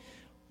wrong?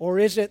 Or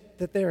is it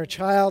that they're a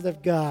child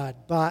of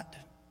God, bought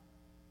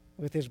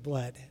with His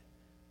blood?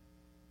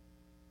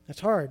 That's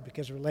hard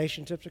because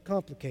relationships are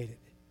complicated.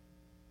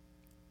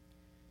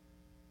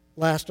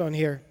 Last on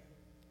here.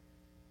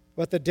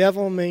 What the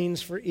devil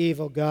means for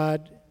evil,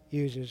 God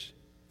uses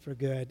for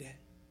good.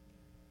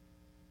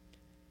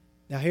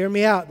 Now hear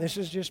me out. This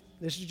is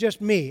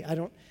just me. I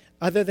don't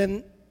other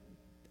than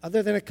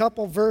a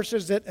couple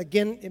verses that,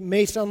 again, it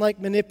may sound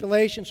like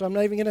manipulation, so I'm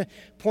not even going to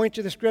point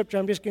to the scripture.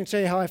 I'm just going to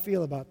say how I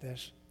feel about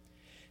this.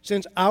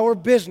 Since our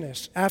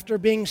business after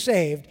being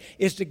saved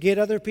is to get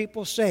other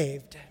people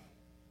saved,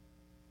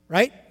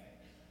 right?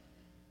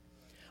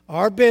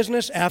 Our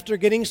business after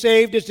getting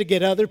saved is to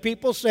get other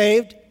people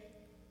saved.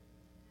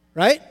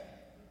 Right?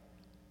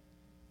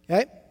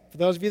 Okay? For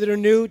those of you that are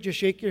new, just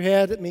shake your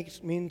head. That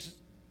means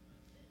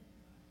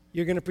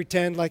you're going to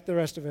pretend like the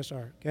rest of us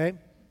are. Okay?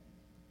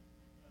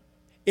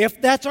 If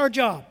that's our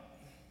job,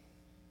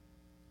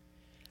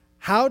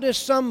 How does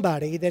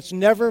somebody that's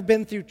never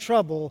been through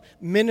trouble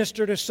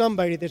minister to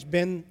somebody that's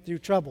been through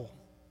trouble?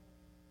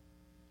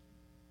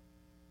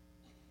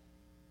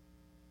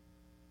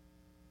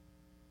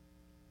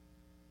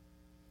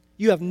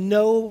 You have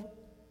no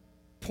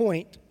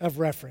point of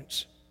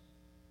reference.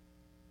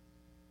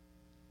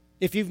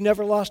 If you've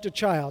never lost a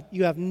child,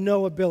 you have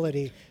no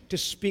ability to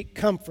speak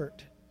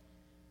comfort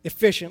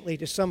efficiently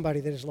to somebody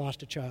that has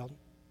lost a child.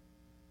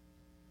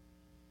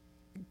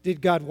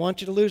 Did God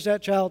want you to lose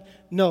that child?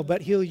 No,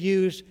 but He'll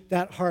use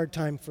that hard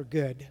time for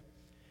good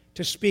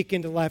to speak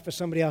into the life of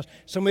somebody else.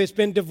 Somebody that's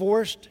been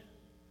divorced.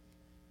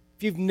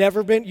 If you've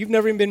never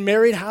even been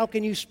married, how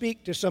can you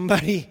speak to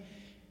somebody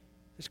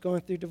that's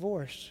going through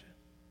divorce?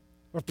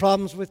 Or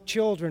problems with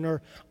children,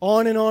 or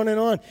on and on and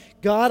on.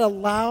 God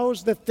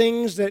allows the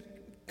things that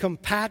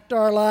compact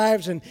our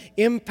lives and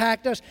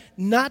impact us,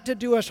 not to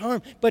do us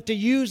harm, but to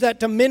use that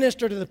to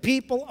minister to the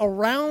people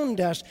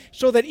around us,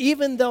 so that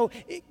even though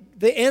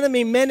the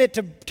enemy meant it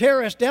to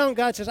tear us down,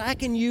 God says, I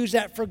can use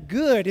that for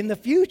good in the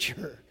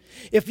future.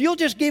 If you'll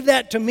just give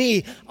that to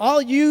me,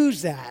 I'll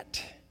use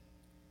that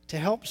to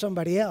help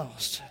somebody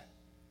else.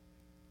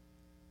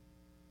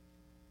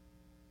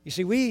 You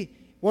see, we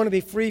want to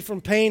be free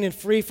from pain and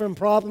free from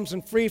problems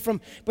and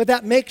but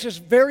that makes us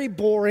very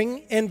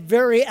boring and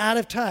very out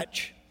of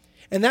touch.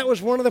 And that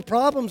was one of the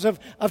problems of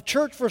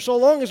church for so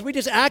long, is we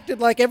just acted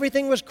like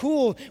everything was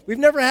cool. We've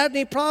never had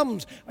any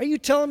problems. Are you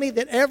telling me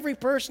that every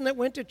person that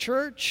went to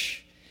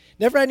church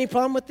never had any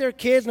problem with their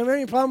kids, never had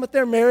any problem with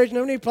their marriage,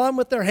 never had any problem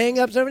with their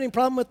hang-ups, never had any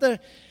problem with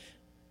the...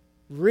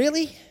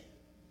 Really?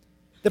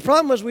 The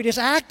problem was we just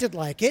acted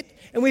like it,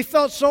 and we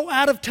felt so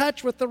out of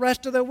touch with the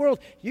rest of the world.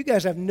 You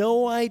guys have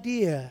no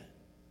idea.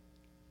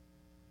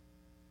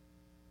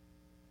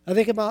 I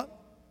think about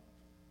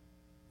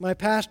my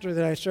pastor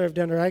that I served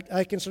under.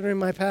 I consider him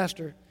my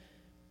pastor.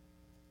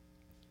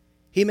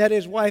 He met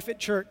his wife at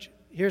church.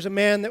 Here's a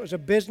man that was a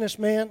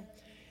businessman,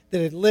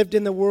 that had lived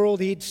in the world.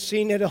 He'd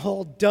seen it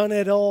all, done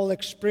it all,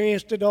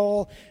 experienced it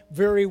all,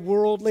 very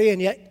worldly, and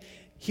yet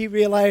he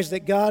realized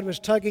that God was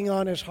tugging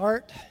on his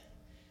heart.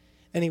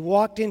 And he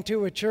walked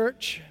into a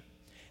church,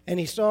 and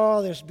he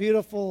saw this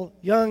beautiful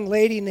young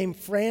lady named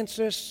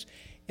Frances,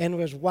 and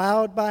was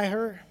wowed by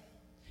her.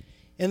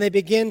 And they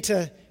began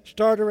to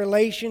start a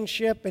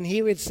relationship, and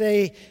he would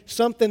say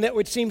something that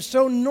would seem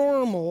so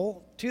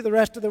normal to the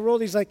rest of the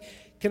world. He's like,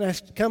 can I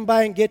come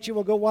by and get you?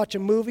 We'll go watch a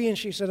movie. And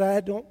she said,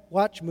 I don't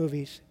watch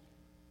movies.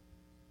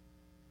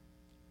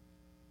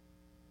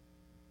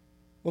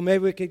 Well,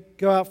 maybe we could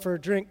go out for a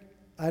drink.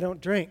 I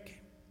don't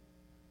drink.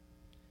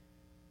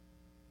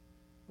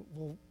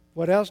 Well,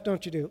 what else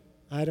don't you do?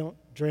 I don't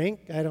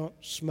drink. I don't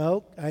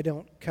smoke. I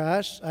don't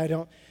cuss.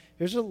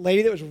 There's a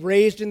lady that was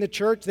raised in the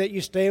church that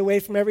you stay away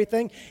from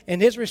everything.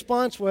 And his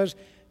response was,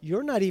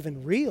 you're not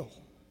even real.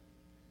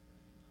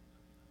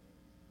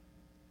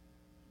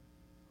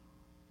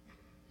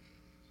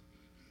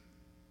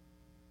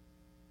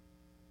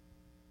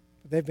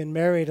 They've been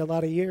married a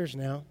lot of years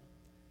now.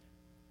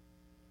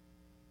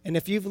 And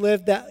if you've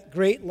lived that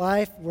great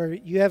life where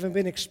you haven't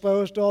been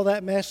exposed to all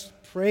that mess,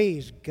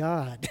 praise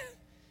God.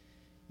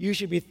 You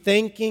should be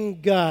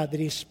thanking God that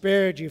He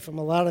spared you from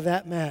a lot of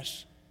that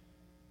mess.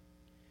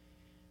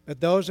 But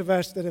those of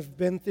us that have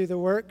been through the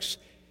works,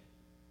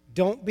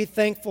 don't be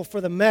thankful for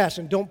the mess,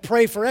 and don't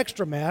pray for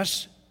extra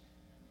mess.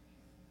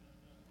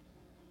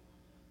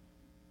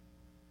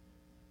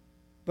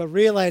 But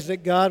realize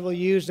that God will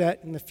use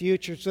that in the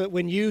future, so that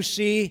when you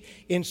see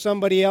in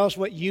somebody else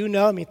what you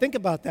know, I mean, think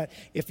about that.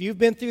 If you've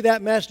been through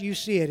that mess, you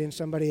see it in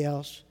somebody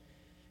else.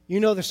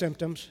 You know the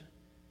symptoms.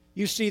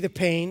 You see the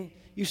pain.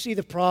 You see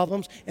the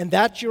problems. And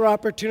that's your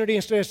opportunity,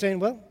 instead of saying,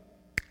 well,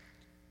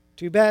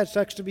 too bad,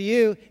 sucks to be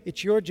you.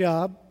 It's your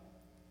job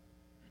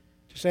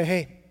to say,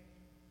 hey,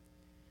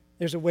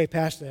 there's a way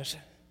past this.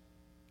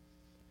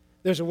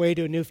 There's a way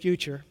to a new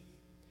future.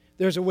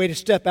 There's a way to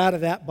step out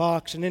of that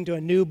box and into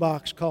a new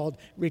box called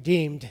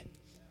redeemed,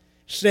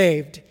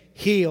 saved,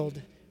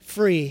 healed,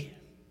 free,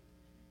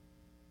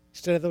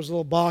 instead of those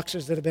little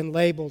boxes that have been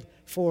labeled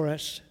for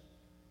us.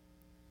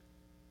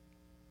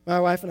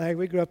 My wife and I,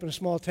 we grew up in a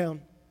small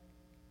town,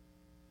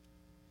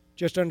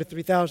 just under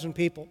 3,000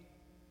 people.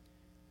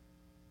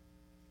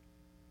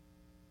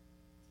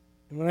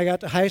 And when I got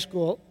to high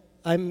school,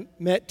 I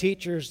met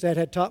teachers that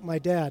had taught my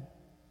dad,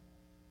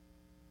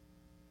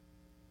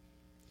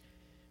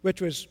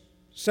 which was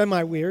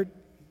semi-weird,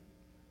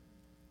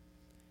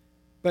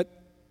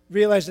 but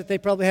realized that they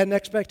probably had an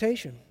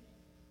expectation.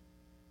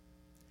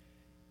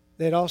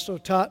 They'd also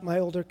taught my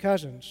older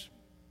cousins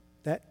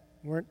that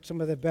weren't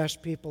some of the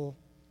best people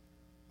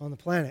on the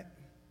planet,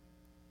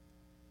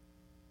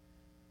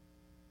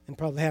 and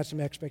probably had some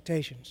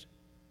expectations,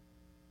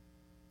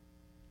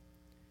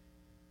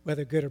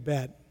 whether good or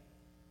bad.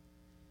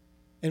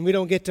 And we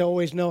don't get to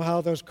always know how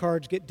those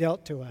cards get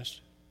dealt to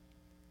us.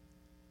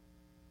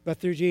 But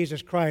through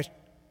Jesus Christ,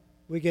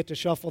 we get to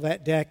shuffle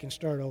that deck and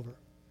start over.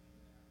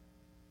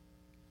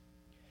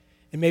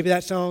 And maybe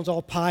that sounds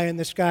all pie in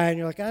the sky, and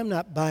you're like, I'm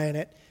not buying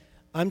it.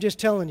 I'm just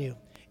telling you,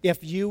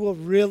 if you will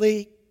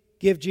really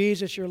give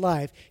Jesus your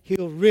life,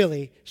 He'll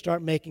really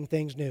start making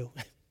things new.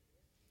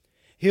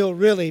 He'll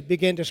really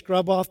begin to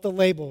scrub off the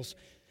labels.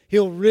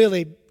 He'll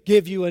really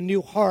give you a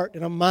new heart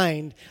and a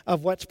mind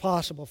of what's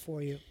possible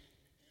for you.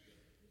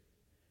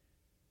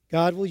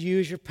 God will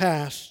use your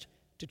past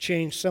to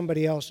change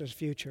somebody else's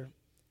future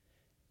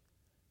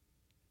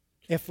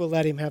if we'll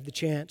let Him have the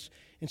chance.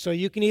 And so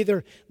you can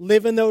either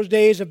live in those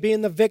days of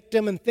being the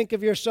victim and think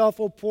of yourself,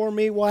 oh, poor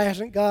me, why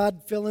hasn't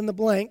God fill in the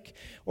blank?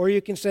 Or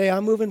you can say,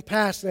 I'm moving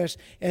past this,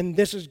 and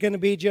this is going to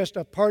be just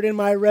a part in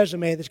my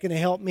resume that's going to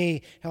help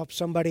me help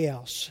somebody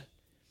else.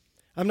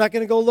 I'm not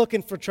going to go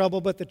looking for trouble,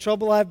 but the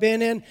trouble I've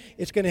been in,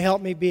 it's going to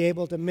help me be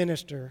able to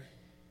minister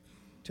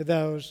to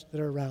those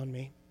that are around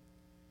me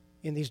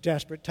in these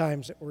desperate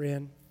times that we're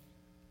in.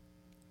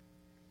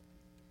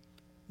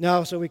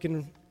 Now, so we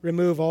can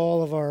remove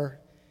all of our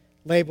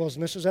labels,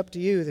 and this is up to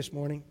you this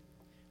morning,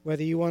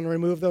 whether you want to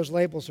remove those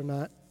labels or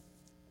not.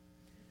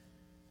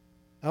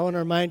 I want to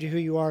remind you who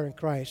you are in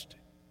Christ,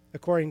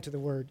 according to the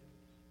Word.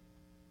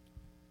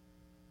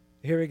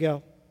 Here we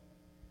go.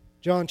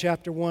 John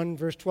chapter 1,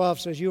 verse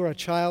 12 says, you are a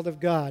child of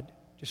God.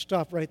 Just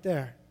stop right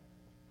there.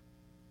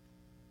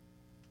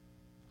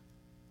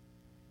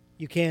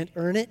 You can't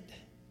earn it.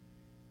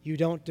 You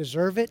don't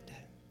deserve it.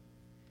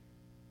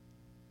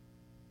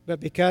 But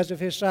because of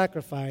His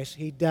sacrifice,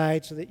 He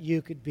died so that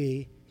you could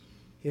be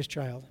His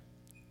child.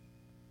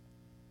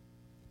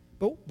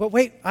 But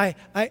wait,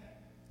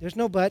 there's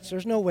no buts,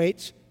 there's no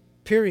waits,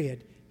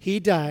 period. He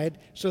died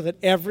so that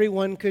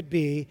everyone could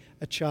be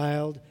a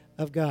child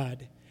of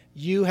God.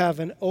 You have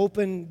an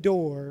open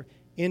door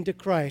into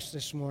Christ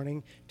this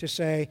morning to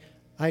say,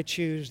 I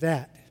choose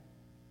that.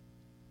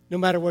 No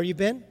matter where you've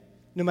been,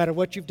 no matter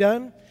what you've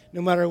done,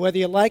 no matter whether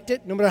you liked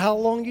it, no matter how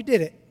long you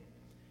did it,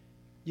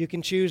 you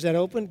can choose that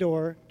open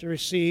door to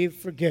receive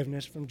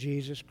forgiveness from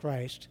Jesus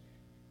Christ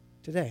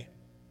today.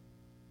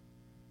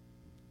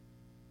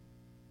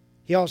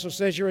 He also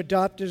says you're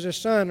adopted as a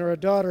son or a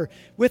daughter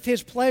with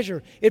His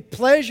pleasure. It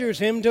pleasures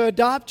Him to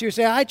adopt you.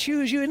 Say, I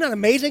choose you. Isn't that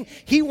amazing?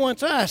 He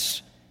wants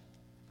us.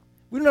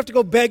 We don't have to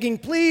go begging,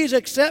 please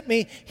accept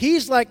me.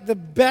 He's like the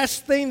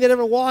best thing that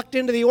ever walked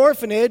into the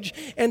orphanage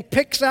and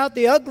picks out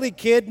the ugly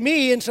kid,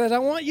 me, and says, I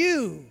want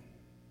you.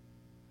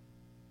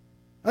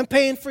 I'm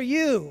paying for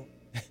you.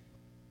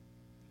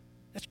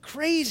 That's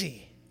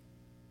crazy.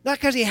 Not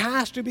because He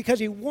has to, because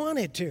He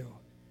wanted to.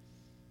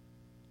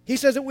 He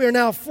says that we are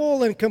now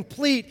full and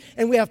complete,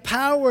 and we have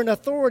power and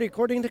authority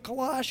according to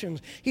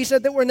Colossians. He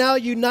said that we're now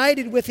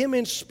united with Him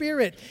in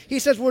spirit. He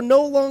says we're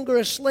no longer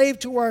a slave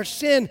to our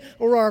sin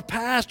or our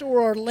past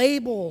or our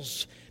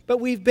labels, but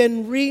we've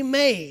been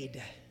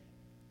remade.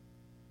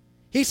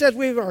 He says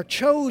we are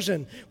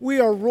chosen, we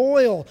are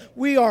royal,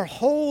 we are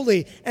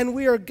holy, and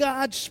we are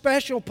God's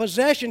special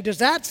possession. Does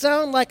that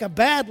sound like a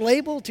bad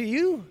label to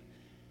you?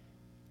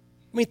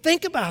 I mean,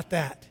 think about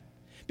that.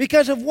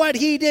 Because of what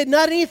He did,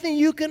 not anything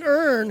you can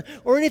earn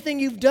or anything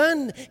you've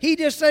done. He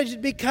just says,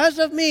 because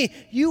of me,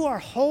 you are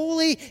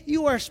holy,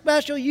 you are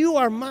special, you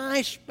are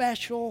my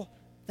special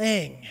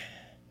thing.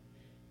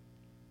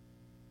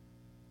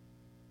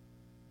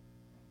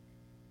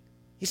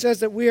 He says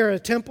that we are a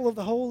temple of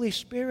the Holy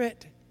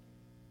Spirit.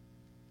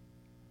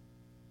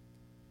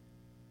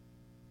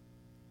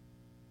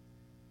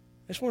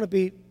 I just want to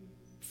be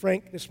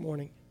frank this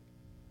morning.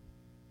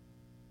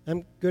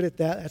 I'm good at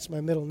that. That's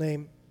my middle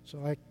name.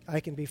 So I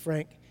can be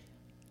frank.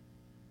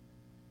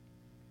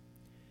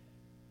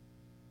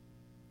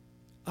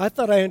 I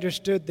thought I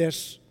understood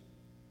this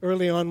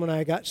early on when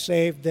I got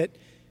saved, that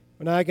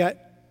when I got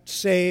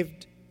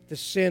saved, the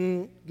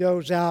sin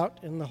goes out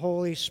and the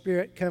Holy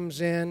Spirit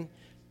comes in.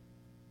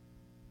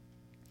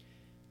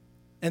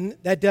 And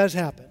that does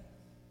happen.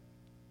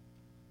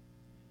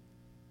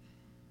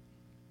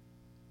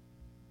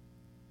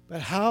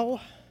 But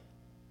how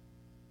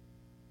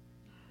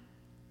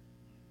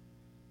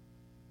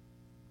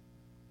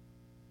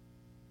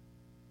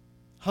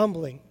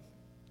humbling,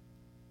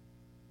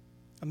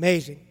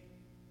 amazing,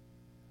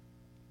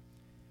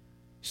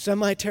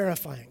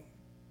 semi-terrifying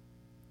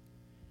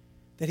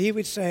that He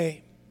would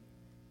say,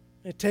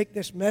 I'm going to take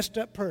this messed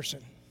up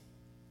person,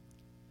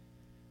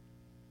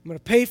 I'm going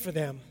to pay for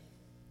them,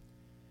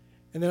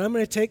 and then I'm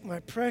going to take my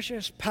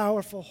precious,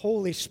 powerful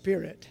Holy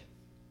Spirit,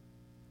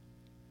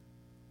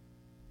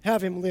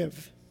 have Him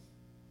live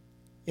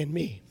in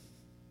me.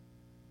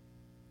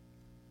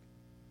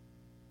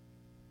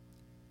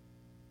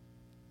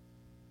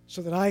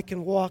 So that I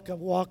can walk a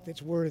walk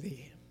that's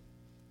worthy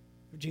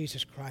of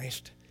Jesus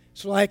Christ.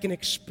 So I can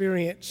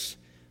experience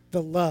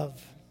the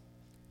love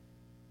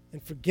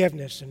and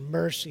forgiveness and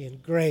mercy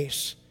and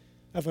grace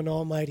of an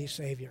almighty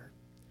Savior.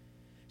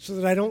 So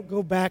that I don't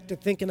go back to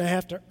thinking I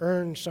have to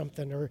earn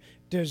something or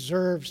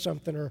deserve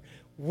something or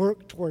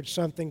work towards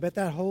something. But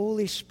that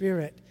Holy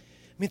Spirit,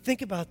 I mean,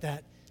 think about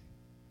that.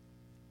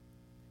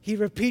 He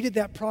repeated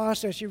that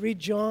process. You read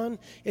John,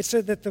 it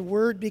said that the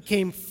Word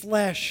became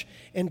flesh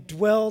and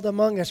dwelled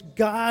among us.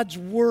 God's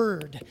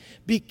Word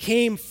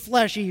became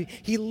flesh.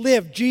 He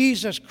lived,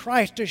 Jesus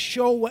Christ, to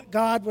show what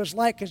God was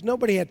like because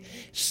nobody had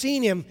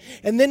seen Him.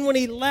 And then when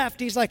He left,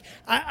 He's like,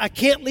 I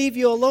can't leave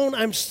you alone.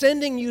 I'm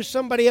sending you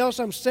somebody else.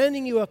 I'm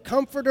sending you a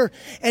comforter.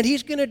 And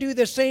He's going to do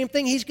the same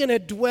thing. He's going to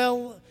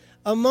dwell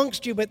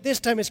amongst you, but this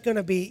time it's going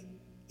to be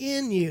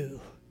in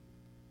you.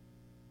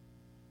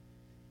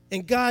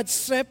 And God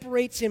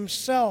separates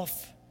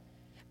Himself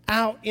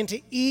out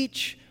into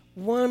each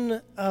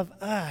one of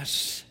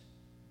us,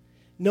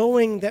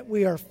 knowing that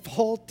we are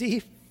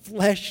faulty,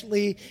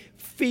 fleshly,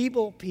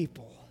 feeble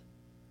people.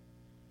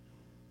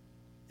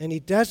 And He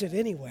does it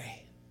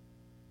anyway.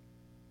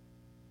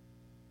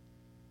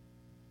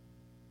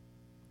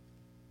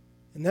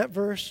 And that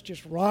verse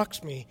just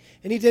rocks me.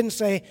 And He didn't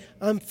say,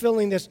 I'm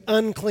filling this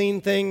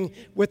unclean thing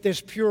with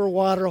this pure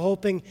water,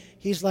 hoping.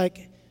 He's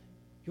like,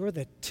 you're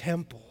the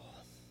temple.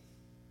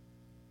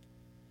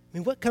 I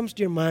mean, what comes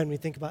to your mind when you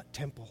think about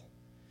temple?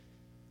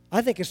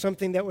 I think it's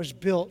something that was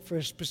built for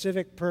a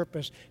specific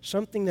purpose,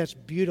 something that's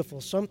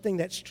beautiful, something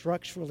that's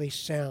structurally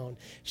sound,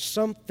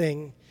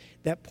 something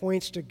that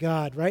points to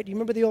God, right? Do you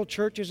remember the old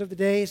churches of the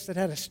days that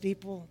had a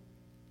steeple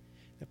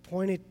that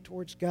pointed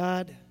towards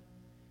God?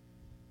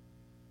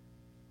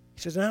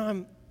 He says, now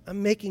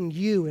I'm making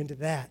you into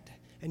that.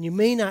 And you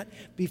may not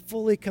be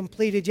fully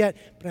completed yet,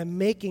 but I'm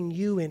making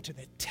you into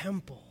the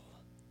temple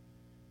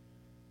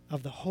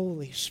of the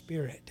Holy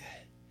Spirit.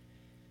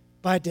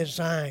 By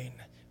design,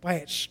 by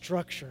its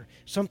structure,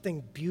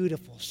 something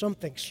beautiful,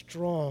 something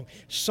strong,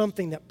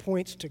 something that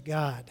points to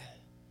God.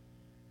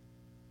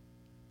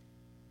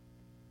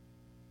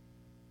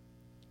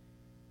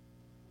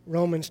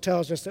 Romans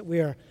tells us that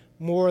we are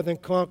more than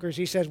conquerors.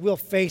 He says we'll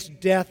face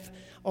death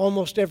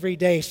almost every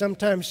day,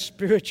 sometimes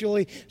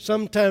spiritually,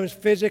 sometimes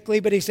physically,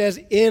 but he says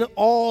in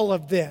all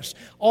of this,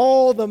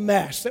 all the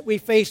mess that we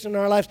face in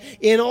our lives,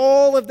 in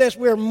all of this,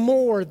 we're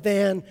more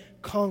than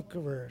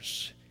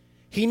conquerors.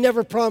 He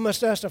never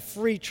promised us a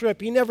free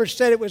trip. He never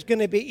said it was going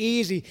to be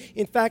easy.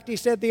 In fact, He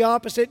said the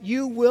opposite.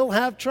 You will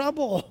have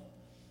trouble.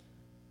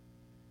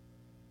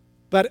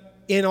 But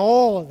in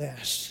all of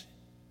this,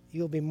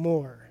 you'll be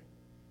more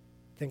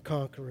than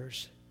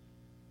conquerors.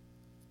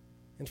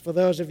 And for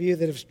those of you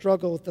that have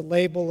struggled with the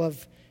label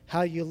of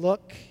how you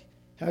look,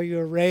 how you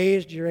are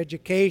raised, your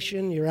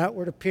education, your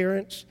outward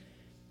appearance,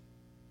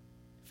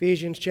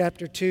 Ephesians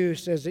chapter 2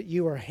 says that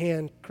you are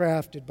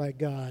handcrafted by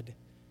God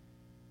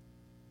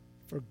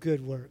for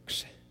good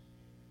works.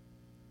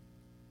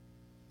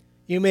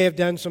 You may have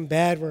done some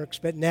bad works,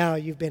 but now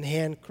you've been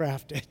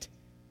handcrafted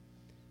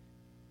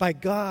by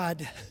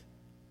God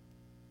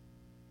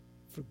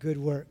for good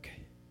work.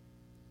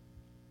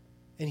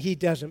 And He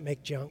doesn't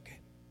make junk.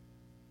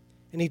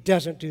 And He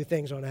doesn't do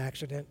things on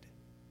accident.